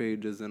Facebook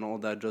pages and all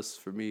that just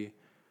for me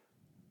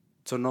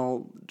to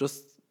know,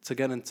 just to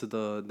get into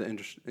the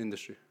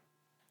industry.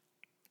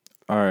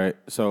 All right.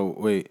 So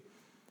wait.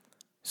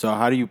 So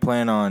how do you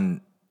plan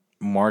on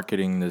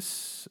marketing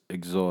this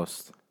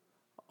exhaust?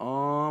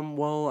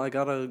 Well, I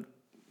gotta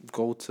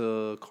go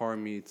to car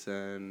meets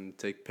and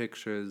take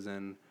pictures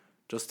and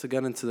just to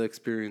get into the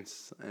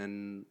experience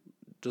and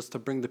just to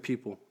bring the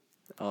people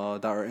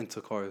that are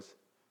into cars.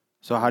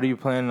 So how do you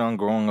plan on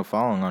growing a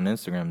following on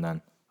Instagram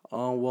then?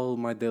 Well,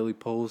 my daily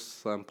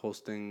posts, I'm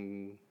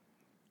posting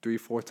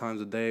 3-4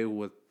 times a day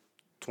with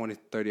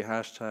 20-30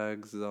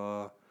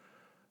 hashtags.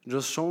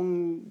 Just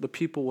showing the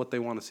people what they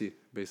want to see,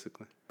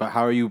 basically. But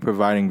how are you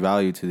providing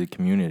value to the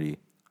community?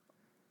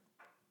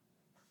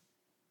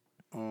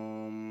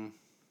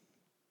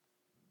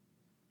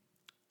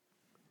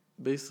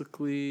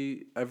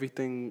 Basically,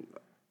 everything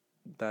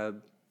that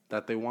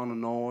they want to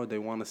know or they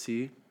want to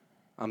see,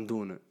 I'm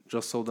doing it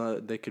just so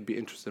that they could be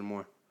interested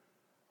more.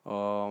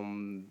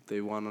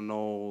 They want to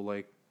know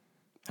like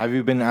Have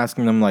you been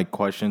asking them like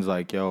questions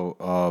like, "Yo,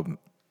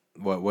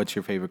 what's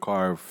your favorite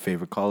car,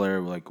 favorite color?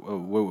 Like,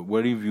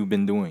 what have you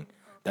been doing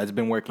that's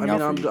been working out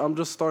for you?" I'm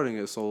just starting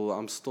it, so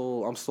I'm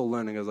still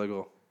learning as I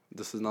go.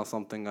 This is not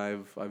something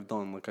I've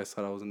done. Like I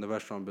said, I was in the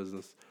restaurant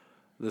business.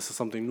 This is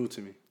something new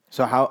to me.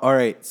 So how? All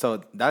right.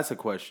 So that's a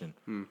question.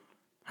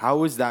 How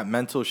was that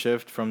mental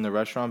shift from the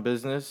restaurant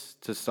business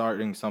to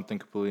starting something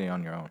completely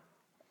on your own?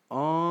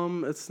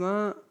 It's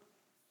not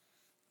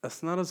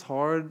as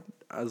hard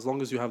as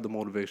long as you have the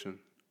motivation.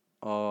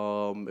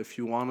 If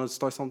you want to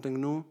start something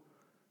new,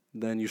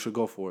 then you should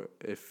go for it.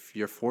 If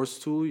you're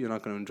forced to, you're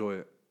not gonna enjoy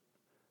it.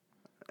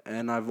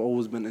 And I've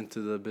always been into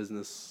the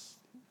business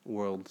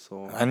world,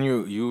 so And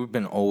you've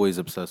been always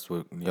obsessed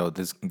with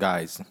this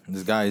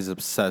guy is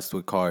obsessed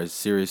with cars.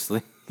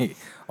 Seriously,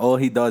 all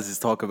he does is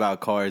talk about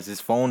cars. His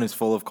phone is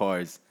full of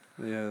cars.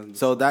 yeah.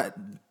 So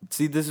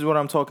this is what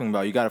I'm talking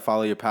about. You got to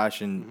follow your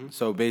passion.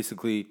 So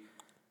basically,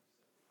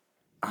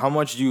 how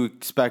much do you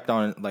expect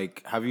on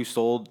like? Have you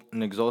sold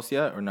an exhaust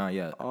yet or not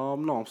yet?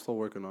 No, I'm still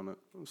working on it.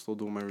 I'm still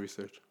doing my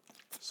research.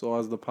 So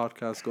as the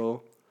podcast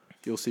go,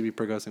 you'll see me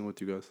progressing with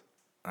you guys.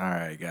 All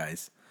right,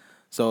 guys.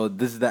 So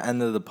this is the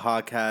end of the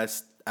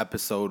podcast,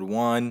 episode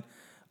 1.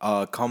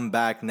 Come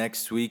back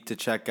next week to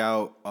check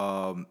out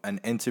an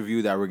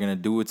interview that we're gonna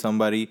do with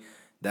somebody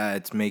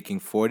that's making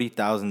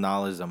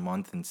 $40,000 a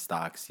month in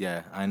stocks.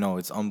 Yeah, I know,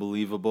 it's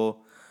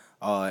unbelievable.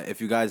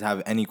 If you guys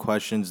have any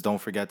questions, don't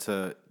forget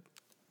to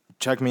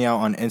check me out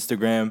on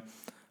Instagram,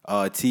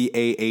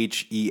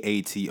 TAHEATO,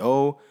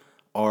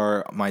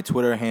 or my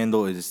Twitter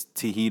handle is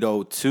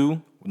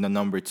Tahito2, the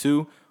number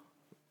 2.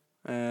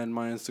 And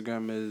my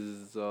Instagram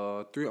is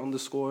 3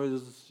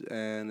 underscores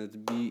and it's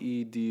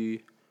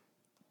BED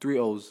 3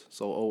 O's.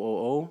 So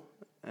OOO.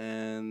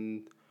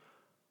 And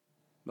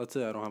that's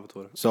it. I don't have a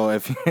Twitter. So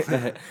if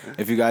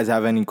if you guys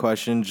have any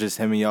questions, just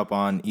hit me up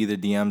on either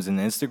DMs and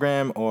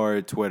Instagram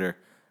or Twitter.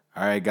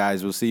 All right,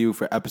 guys, we'll see you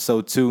for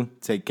episode 2.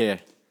 Take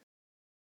care.